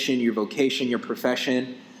 your mission, your vocation, your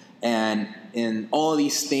profession, and all of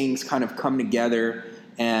these things kind of come together.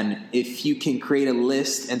 And if you can create a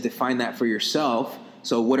list and define that for yourself,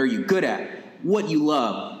 so what are you good at, what you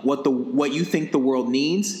love, what you think the world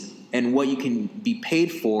needs, and what you can be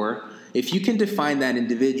paid for, if you can define that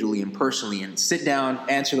individually and personally and sit down,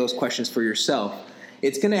 answer those questions for yourself,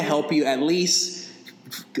 it's going to help you at least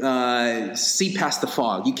see past the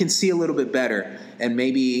fog. You can see a little bit better, and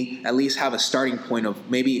maybe at least have a starting point of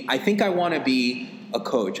maybe, I think I want to be a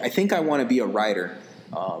coach. I think I want to be a writer.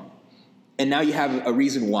 And now you have a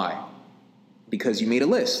reason why, because you made a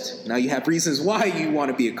list. Now you have reasons why you want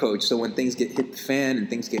to be a coach. So when things get hit the fan and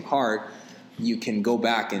things get hard, you can go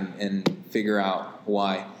back and figure out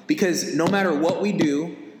why. Because no matter what we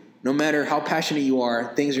do, no matter how passionate you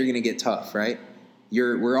are, things are going to get tough, right?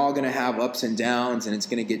 We're all going to have ups and downs, and it's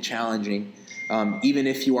going to get challenging, even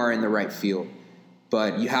if you are in the right field.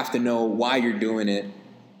 But you have to know why you're doing it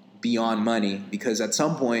beyond money, because at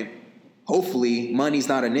some point, hopefully, money's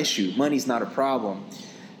not an issue. Money's not a problem.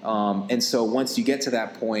 And so once you get to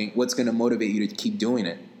that point, what's going to motivate you to keep doing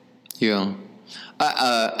it? Yeah.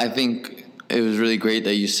 I think it was really great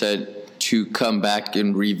that you said to come back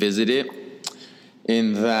and revisit it,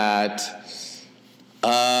 in that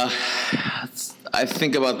I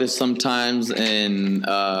think about this sometimes, and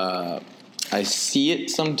I see it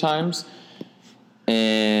sometimes.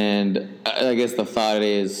 And I guess the thought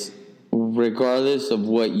is, regardless of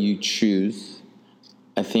what you choose,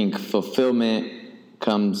 I think fulfillment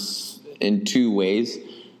comes in two ways.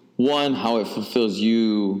 One, how it fulfills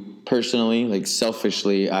you personally, like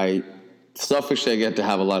selfishly. I get to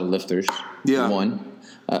have a lot of lifters. Yeah. One,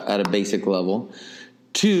 at a basic level.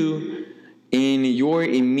 Two, in your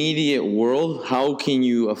immediate world, how can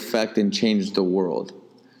you affect and change the world?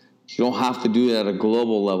 You don't have to do it at a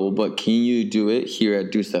global level, but can you do it here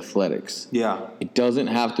at Deuce Athletics? Yeah. It doesn't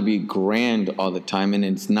have to be grand all the time, and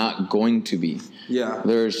it's not going to be. Yeah.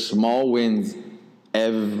 There's small wins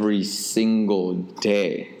every single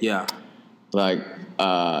day. Yeah. Like,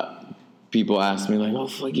 people ask me, like, oh,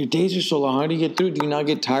 like, your days are so long. How do you get through? Do you not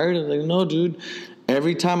get tired? I'm like, no, dude.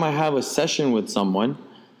 Every time I have a session with someone,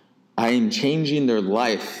 I am changing their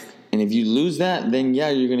life. And if you lose that, then, yeah,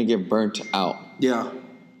 you're going to get burnt out. Yeah.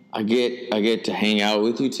 I get to hang out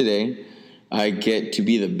with you today. I get to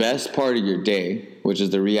be the best part of your day, which is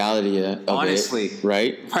the reality of honestly, it,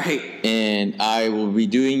 right? Right. And I will be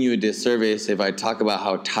doing you a disservice if I talk about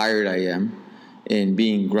how tired I am and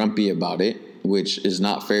being grumpy about it, which is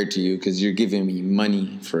not fair to you because you're giving me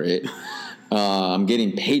money for it. I'm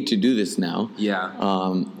getting paid to do this now. Yeah.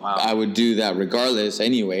 Wow. I would do that regardless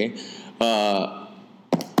anyway.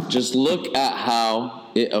 Just look at how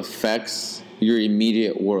it affects your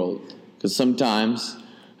immediate world. Because sometimes,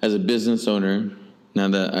 as a business owner, now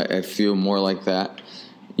that I feel more like that,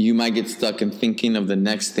 you might get stuck in thinking of the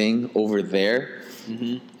next thing over there.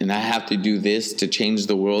 Mm-hmm. And I have to do this to change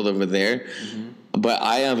the world over there. Mm-hmm. But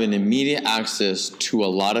I have an immediate access to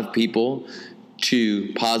a lot of people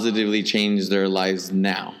to positively change their lives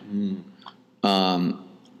now. So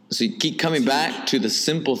you keep coming back to the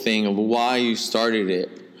simple thing of why you started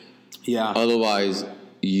it. Yeah. Otherwise,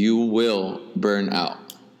 you will burn out.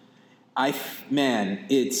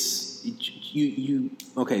 It's you.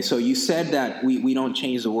 Okay, so you said that we don't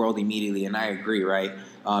change the world immediately, and I agree, right?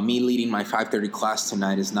 Me leading my 5:30 class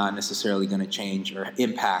tonight is not necessarily going to change or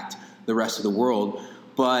impact the rest of the world,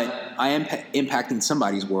 but I am impacting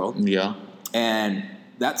somebody's world. Yeah. And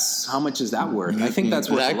that's, how much is that worth? I think that's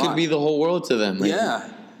worth that a lot. Could be the whole world to them. Like,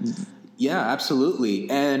 Yeah, absolutely.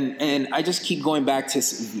 And I just keep going back to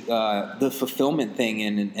the fulfillment thing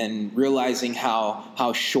and realizing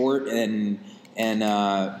how short and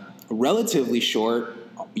relatively short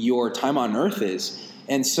your time on earth is.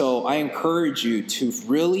 And so I encourage you to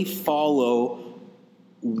really follow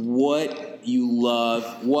what you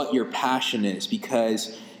love, what your passion is,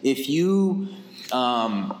 because if you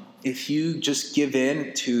just give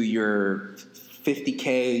in to your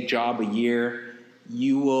 $50K job a year,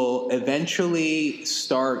 you will eventually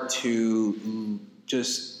start to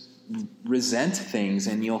just resent things,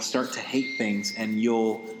 and you'll start to hate things, and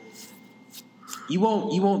you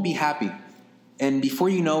won't be happy. And before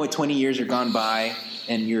you know it, 20 years are gone by,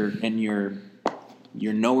 and you're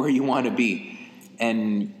nowhere you want to be.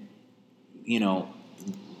 And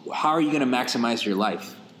how are you going to maximize your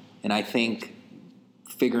life? And I think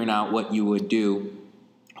figuring out what you would do,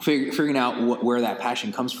 figuring out where that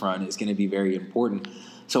passion comes from is going to be very important.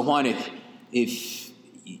 So Juan, if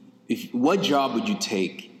what job would you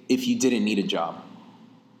take if you didn't need a job?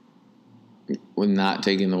 With not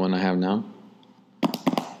taking the one I have now?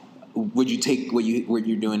 Would you take what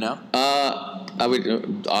you're doing now? I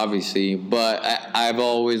would, obviously, but I've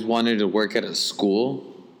always wanted to work at a school.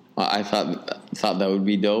 I thought that would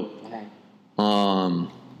be dope. Okay.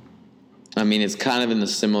 I mean, it's kind of in the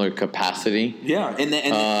similar capacity. Yeah,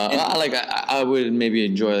 I would maybe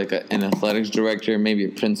enjoy like an athletics director, maybe a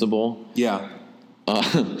principal. Yeah.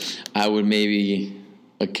 I would maybe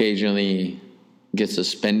occasionally get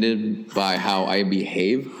suspended by how I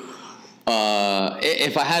behave.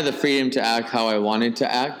 If I had the freedom to act how I wanted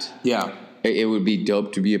to act, it would be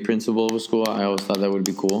dope to be a principal of a school. I always thought that would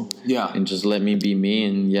be cool. Yeah. And just let me be me.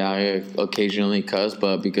 And yeah, I occasionally cuss,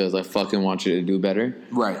 but because I fucking want you to do better.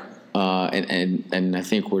 Right. And I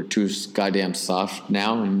think we're too goddamn soft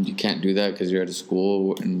now, and you can't do that because you're at a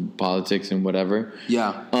school and politics and whatever.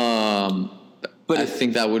 Yeah. But I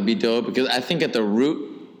think that would be dope because I think at the root,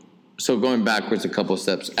 so going backwards a couple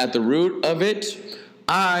steps, at the root of it,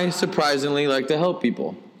 I surprisingly like to help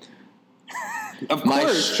people. Of course.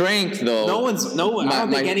 My strength, though. I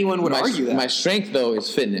don't think anyone would argue that. My strength, though,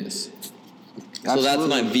 is fitness. Absolutely. So that's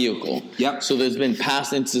my vehicle. Yep. So there's been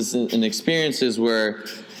past instances and experiences where,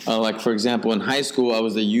 like, for example, in high school, I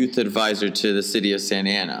was a youth advisor to the city of Santa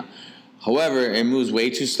Ana. However, it moves way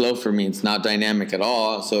too slow for me. It's not dynamic at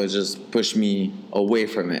all, so it just pushed me away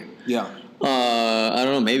from it. Yeah. I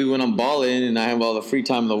don't know, maybe when I'm balling and I have all the free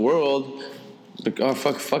time in the world, like, oh,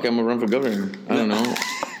 fuck, I'm going to run for governor. I don't know.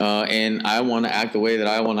 And I want to act the way that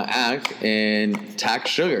I want to act and tax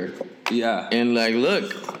sugar. Yeah. And, like,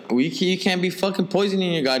 look, you can't be fucking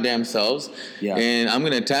poisoning your goddamn selves. Yeah. And I'm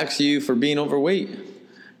going to tax you for being overweight.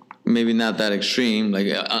 Maybe not that extreme. Like,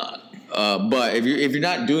 but if you're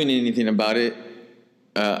not doing anything about it,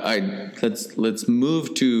 let's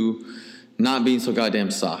move to not being so goddamn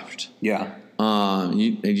soft. Yeah.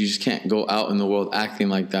 You just can't go out in the world acting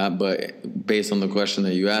like that. But based on the question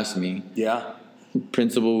that you asked me, yeah,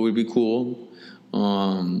 principal would be cool,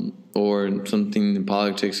 or something in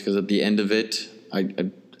politics. Because at the end of it,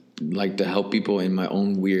 I'd like to help people in my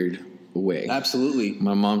own weird way. Absolutely.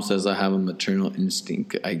 My mom says I have a maternal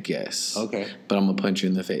instinct, I guess. Okay. But I'm gonna punch you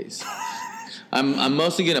in the face. I'm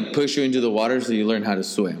mostly gonna push you into the water so you learn how to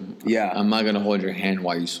swim. Yeah. I'm not gonna hold your hand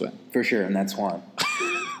while you swim. For sure, and that's one.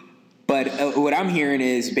 But what I'm hearing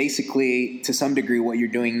is basically, to some degree, what you're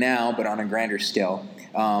doing now, but on a grander scale.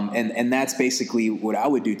 And that's basically what I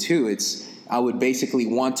would do too. I would basically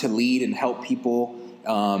want to lead and help people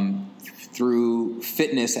through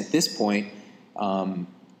fitness at this point.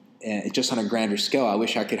 And just on a grander scale, I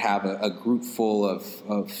wish I could have a group full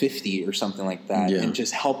of 50 or something like that, and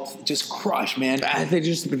just help, just crush, man. I think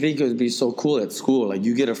it would be so cool at school. Like,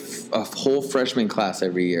 you get a whole freshman class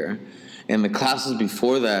every year, and the classes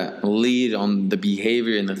before that lead on the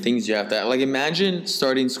behavior and the things you have to. Like, imagine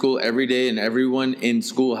starting school every day, and everyone in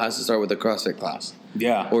school has to start with a CrossFit class,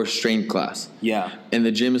 or strength class, and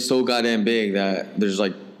the gym is so goddamn big that there's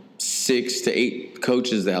like 6 to 8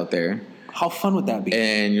 coaches out there. How fun would that be?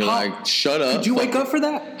 And you're like, shut up. Could you wake up for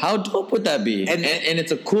that? How dope would that be? And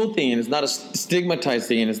it's a cool thing, and it's not a stigmatized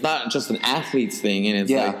thing, and it's not just an athlete's thing. And it's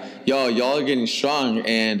like, yo, y'all are getting strong.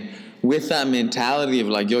 And with that mentality of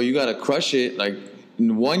like, yo, you got to crush it. Like,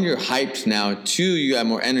 1, you're hyped now. 2, you got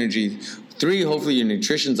more energy. 3, hopefully your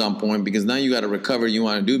nutrition's on point because now you got to recover. You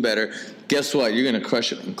want to do better. Guess what? You're going to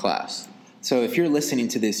crush it in class. So if you're listening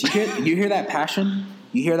to this, you hear that passion?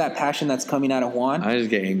 You hear that passion that's coming out of Juan? I just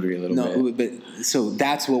get angry a little bit. No, but so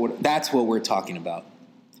that's what we're talking about.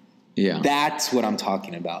 Yeah. That's what I'm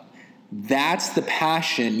talking about. That's the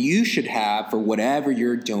passion you should have for whatever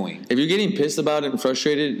you're doing. If you're getting pissed about it and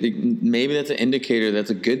frustrated, maybe that's an indicator that's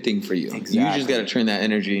a good thing for you. Exactly. You just got to turn that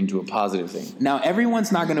energy into a positive thing. Now,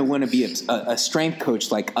 everyone's not going to want to be a strength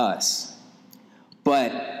coach like us,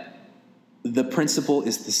 but the principle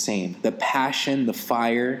is the same. The passion, the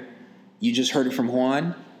fire. You just heard it from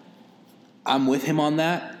Juan. I'm with him on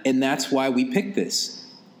that, and that's why we picked this.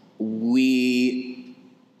 We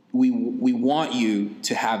want you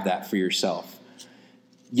to have that for yourself.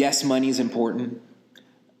 Yes, money is important,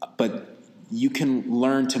 but you can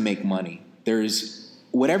learn to make money. There's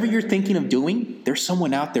whatever you're thinking of doing, there's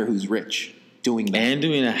someone out there who's rich doing that. And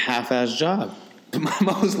doing a half-ass job.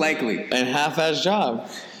 Most likely. A half-ass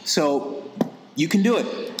job. So you can do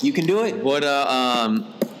it. You can do it. What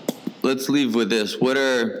let's leave with this. What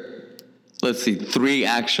are, 3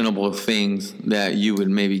 actionable things that you would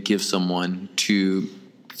maybe give someone to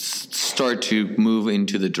start to move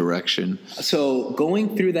into the direction? So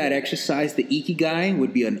going through that exercise, the Ikigai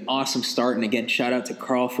would be an awesome start. And again, shout out to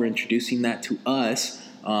Carl for introducing that to us.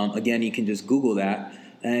 Again, you can just Google that.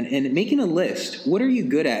 And making a list. What are you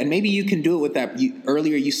good at? And maybe you can do it with that.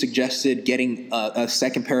 Earlier you suggested getting a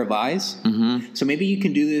second pair of eyes. Mm-hmm. So maybe you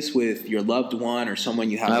can do this with your loved one or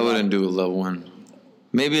someone you have. I wouldn't do a loved one.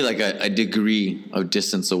 Maybe like a degree of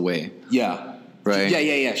distance away. Yeah. Right?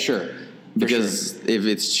 Yeah, sure. Because if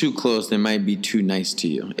it's too close, they might be too nice to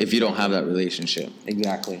you if you don't have that relationship.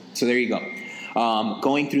 Exactly. So there you go.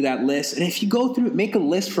 Going through that list. And if you go through it, make a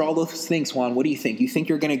list for all those things, Juan. What do you think? You think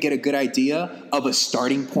you're going to get a good idea of a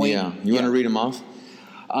starting point? Yeah. You want to read them off?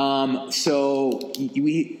 So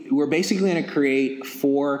we're basically going to create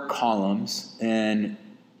 4 columns, and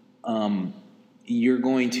you're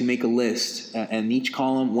going to make a list, and each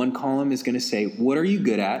column, one column is going to say, what are you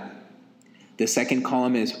good at? The second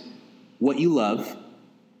column is what you love.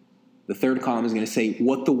 The third column is going to say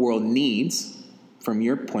what the world needs from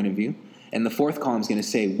your point of view. And the fourth column is going to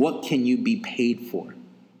say, what can you be paid for?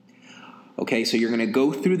 Okay, so you're going to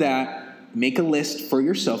go through that, make a list for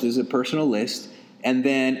yourself. This is a personal list. And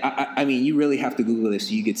then, I mean, you really have to Google this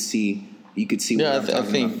so you could see yeah, I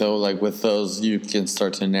think, though, like with those, you can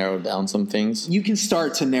start to narrow down some things. You can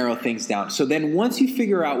start to narrow things down. So then once you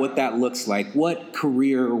figure out what that looks like, what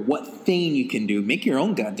career or what thing you can do, make your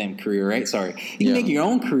own goddamn career, right? Sorry. You can make your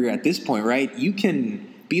own career at this point, right? You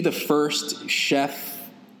can be the first chef,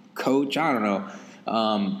 coach, I don't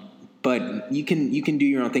know. But you can do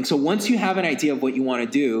your own thing. So once you have an idea of what you want to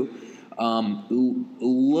do,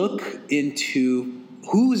 look into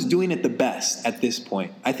who's doing it the best at this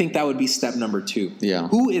point. I think that would be step number 2. Yeah.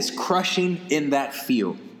 Who is crushing in that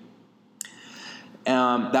field?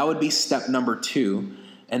 That would be step number 2.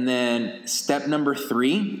 And then step number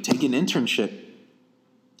 3, take an internship.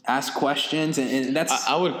 Ask questions, and that's...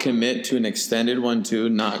 I would commit to an extended one, too,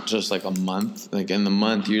 not just like a month. Like in the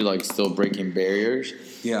month, you're like still breaking barriers.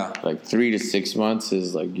 Yeah. Like 3 to 6 months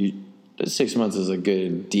is like... 6 months is a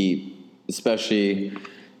good deep, especially...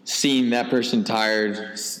 seeing that person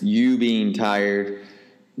tired, you being tired,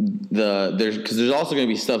 because there's also going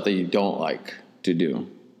to be stuff that you don't like to do,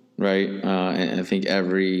 right? And I think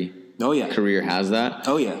every career has that.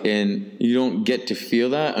 Oh, yeah. And you don't get to feel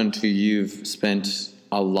that until you've spent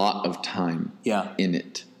a lot of time in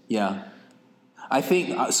it. Yeah. I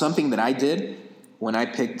think something that I did when I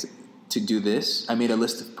picked to do this, I made a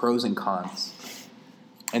list of pros and cons.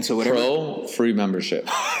 And so whatever... Pro, free membership.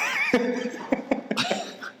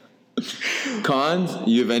 Cons,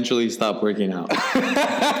 you eventually stop working out.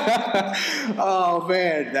 Oh,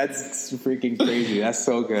 man, that's freaking crazy. That's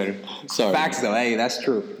so good. Sorry. Facts, though. Hey, that's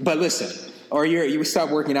true. But listen, or you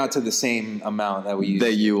stop working out to the same amount that we use.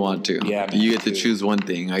 That you want to. Yeah, man, you get to choose one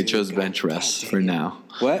thing. I chose bench press for now.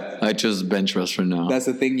 What? I chose bench press for now. That's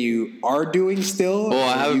the thing you are doing still? Well,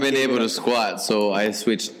 I haven't been able to squat, so I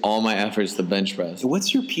switched all my efforts to bench press.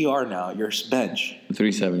 What's your PR now? Your bench?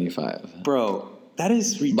 375. Bro. That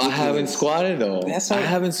is ridiculous. But I haven't squatted, though. I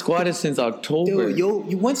haven't squatted since October.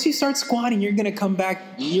 Dude, once you start squatting, you're going to come back.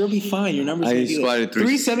 You'll be fine. Your numbers going to be squatted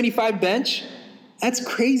 375 bench? That's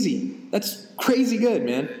crazy. That's crazy good,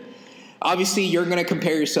 man. Obviously, you're going to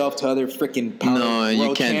compare yourself to other freaking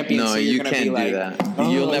world champions. No, you can't do that.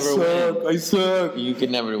 You'll never win. I suck. You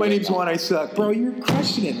can never win. My name's Juan. I suck. Bro, you're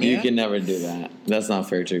crushing it, man. You can never do that. That's not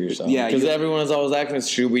fair to yourself. Yeah, because everyone is always asking us,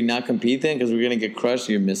 should we not compete then? Because we're going to get crushed.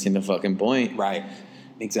 You're missing the fucking point. Right.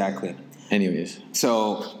 Exactly. Anyways.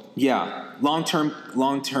 So, yeah. Long-term.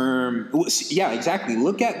 Yeah, exactly.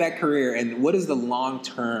 Look at that career and what is the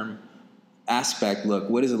long-term aspect look?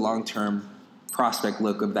 What is the long-term prospect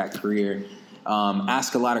look of that career?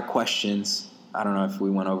 Ask a lot of questions. I don't know if we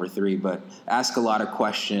went over 3, but ask a lot of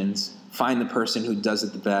questions. Find the person who does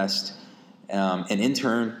it the best. An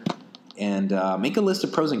intern, and make a list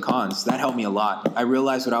of pros and cons. That helped me a lot. I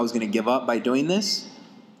realized what I was going to give up by doing this,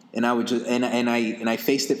 and I would just and I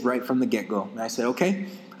faced it right from the get-go. And I said, okay,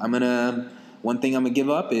 one thing I'm gonna give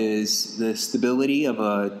up is the stability of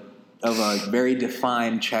a very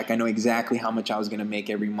defined check. I know exactly how much I was going to make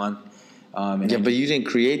every month. But you didn't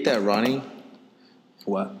create that, Ronnie.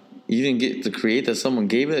 What? You didn't get to create that. Someone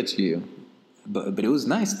gave it to you. But it was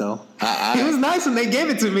nice, though. It was nice when they gave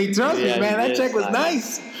it to me. Trust me, man. That check was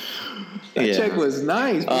nice. That check was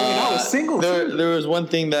nice. Boy, I was single. There was one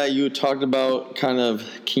thing that you talked about, kind of,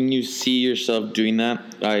 can you see yourself doing that?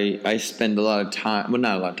 I spend a lot of time, well,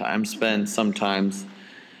 not a lot of time, I spend sometimes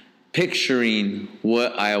picturing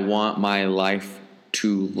what I want my life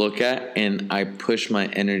to look at, and I push my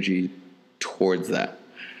energy towards that.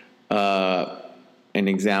 An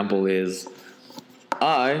example is,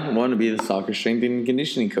 I want to be the soccer strength and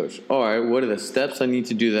conditioning coach. All right, what are the steps I need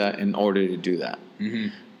to do that in order to do that? Mm-hmm.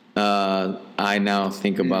 I now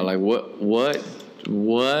think about like what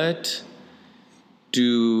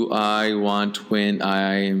do I want when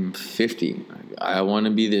I'm 50? I want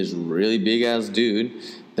to be this really big ass dude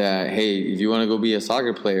that, hey, if you want to go be a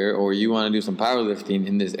soccer player or you want to do some powerlifting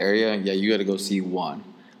in this area, yeah, you got to go see Juan.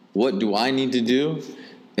 What do I need to do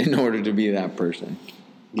in order to be that person?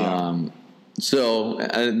 Yeah. So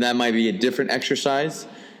that might be a different exercise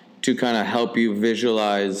to kind of help you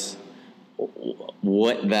visualize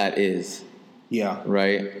what that is. Yeah.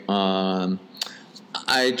 Right? I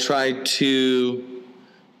try to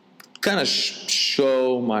kind of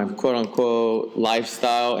show my quote unquote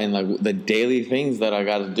lifestyle and like the daily things that I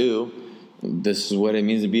got to do, this is what it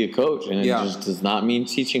means to be a coach. And it just does not mean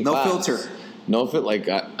teaching class. Filter. No filter. Like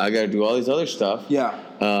I got to do all these other stuff. Yeah.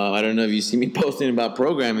 I don't know if you see me posting about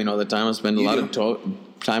programming all the time. I spend a lot of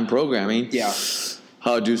time programming. Yeah.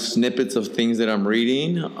 How to do snippets of things that I'm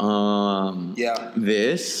reading.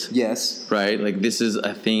 This. Yes. Right? Like this is,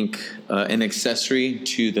 I think, an accessory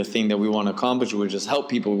to the thing that we want to accomplish, which is help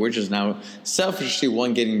people. We're just now selfishly,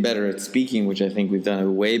 one, getting better at speaking, which I think we've done a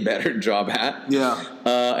way better job at. Yeah.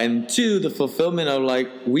 And two, the fulfillment of like,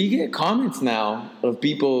 we get comments now of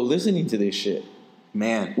people listening to this shit.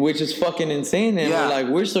 Man. Which is fucking insane.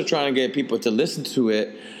 And we're still trying to get people to listen to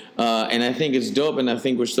it. And I think it's dope, and I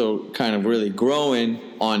think we're still kind of really growing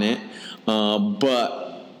on it.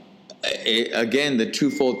 But again, the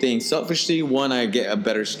twofold thing. Selfishly, one, I get a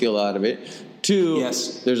better skill out of it. Two,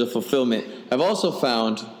 there's a fulfillment. I've also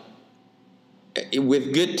found,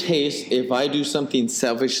 with good taste, if I do something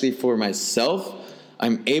selfishly for myself,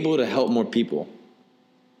 I'm able to help more people.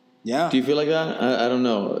 Yeah. Do you feel like that? I don't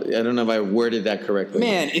know. I don't know if I worded that correctly.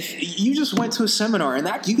 Man, if you just went to a seminar and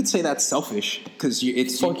that you could say that's selfish because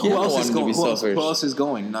it's who else is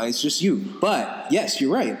going? No, it's just you. But yes,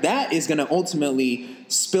 you're right. That is going to ultimately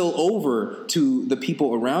spill over to the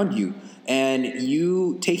people around you. And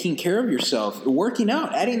you taking care of yourself, working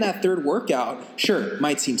out, adding that third workout, sure,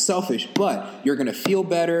 might seem selfish, but you're going to feel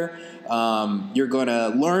better. You're going to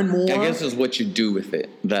learn more. I guess it's what you do with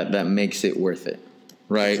it that makes it worth it.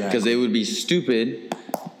 Right? Because it would be stupid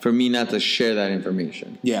for me not to share that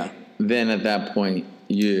information. Yeah. Then at that point,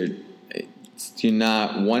 you're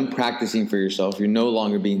not, one, practicing for yourself. You're no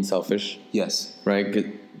longer being selfish. Yes. Right?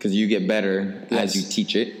 Because you get better as you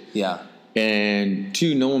teach it. Yeah. And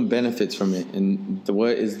two, no one benefits from it. And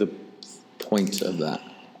what is the point of that?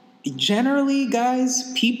 Generally,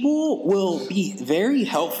 guys, people will be very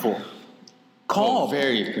helpful. Call.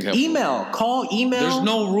 Very helpful. Email. There's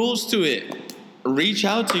no rules to it. Reach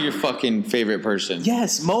out to your fucking favorite person.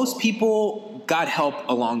 Yes, most people got help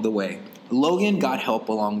along the way. Logan got help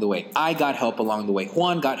along the way. I got help along the way.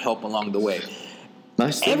 Juan got help along the way.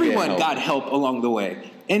 Everyone got help along the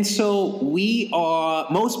way. And so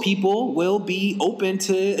most people will be open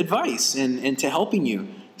to advice and to helping you.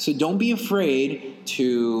 So don't be afraid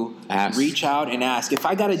to reach out and ask. If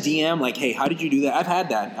I got a DM like, hey, how did you do that? I've had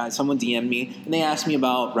that. Someone DM'd me and they asked me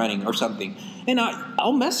about running or something. And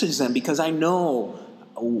I'll message them because I know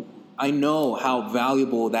how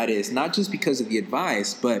valuable that is, not just because of the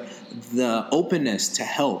advice, but the openness to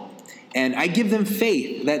help. And I give them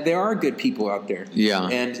faith that there are good people out there. Yeah.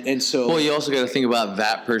 And so... Well, you also got to think about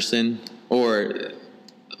that person or...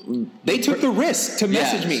 They took the risk to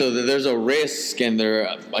message me. So there's a risk and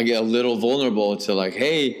I get a little vulnerable to like,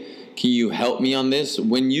 hey, can you help me on this?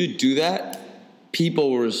 When you do that, people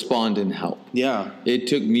will respond and help. Yeah. It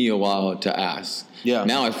took me a while to ask. Yeah.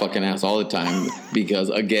 Now I fucking ask all the time because,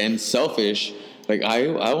 again, selfish. Like,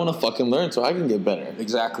 I want to fucking learn so I can get better.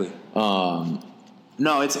 Exactly. No,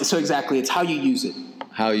 it's how you use it.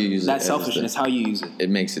 How you use it. That selfishness, how you use it. It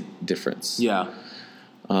makes a difference. Yeah.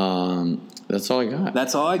 That's all I got.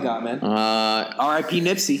 That's all I got, man. R.I.P.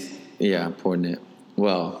 Nipsey. Yeah, poor Nip.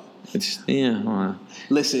 Well, it's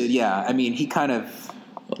Listen, yeah. I mean, he kind of.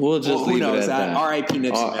 We'll just leave it at that. R.I.P.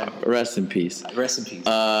 Nipsey, man. Rest in peace. Rest in peace.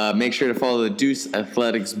 Make sure to follow the Deuce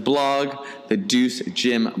Athletics blog, the Deuce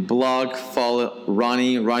Gym blog. Follow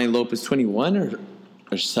Ronnie Lopez, 21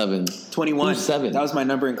 or 7? 21. Who's 7? That was my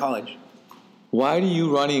number in college. Why do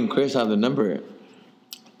you, Ronnie, and Chris have the number?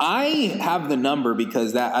 I have the number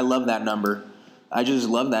because I love that number. I just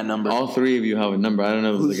love that number. All three of you have a number. I don't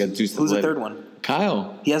know if it's like a Deuce. Who's the third one?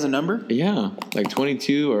 Kyle. He has a number? Yeah. Like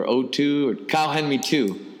 22 or 02. Or Kyle had me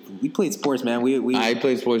 2. We played sports, man. I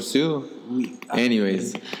played sports too.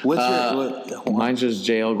 Anyways. Mine's just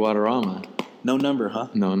JL Guadarrama. No number, huh?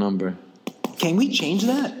 No number. Can we change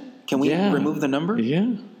that? Can we remove the number?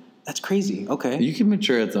 Yeah. That's crazy. Okay. You can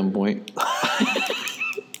mature at some point.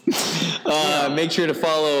 Make sure to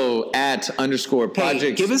follow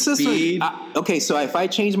 @_project give us speed. Okay, so if I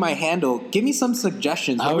change my handle, give me some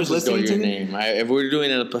suggestions. I would just go your name. If we're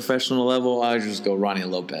doing it at a professional level, I would just go Ronnie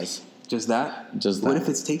Lopez. Just that? Just that. What if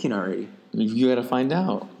it's taken already? You got to find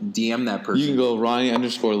out. DM that person. You can go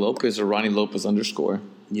Ronnie_Lopez or Ronnie Lopez _.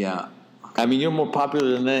 Yeah. I mean, you're more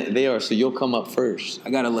popular than they are, so you'll come up first. I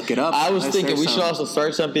got to look it up. I was thinking we should also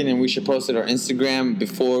start something and we should post it on Instagram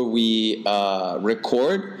before we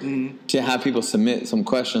record to have people submit some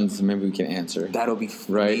questions and maybe we can answer. That'll be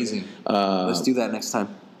amazing. Let's do that next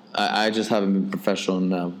time. I just haven't been professional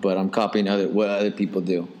enough, but I'm copying what other people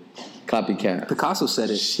do. Copycat. Picasso said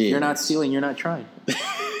it. Shit. You're not stealing, you're not trying.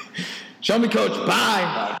 Show me, coach.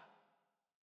 Bye.